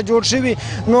دپاره جوړ شوي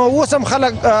نو اوس هم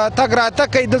خلک تګ راتګ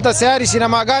کوي. دلته سیاري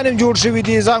سینماګانې هم جوړ شوي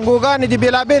دي، زانګوګانې دي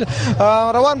بېلابېل.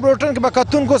 روان بروټن کې به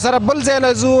کتونکو سره بل ځای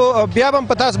له ځو، بیا به هم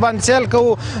په تاسو باندې سیل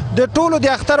کوو. د ټولو د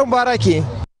اختر مبارکي.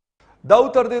 دا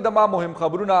تر دې د ما مهم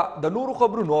خبرونه د نورو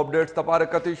خبرونو اپډیټس لپاره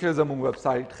کتئ شئ زموږ ویب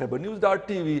سایټ خیبر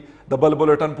نیوز.tv. د بل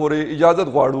بلټن پورې اجازت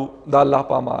غواړو. د الله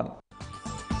پامان.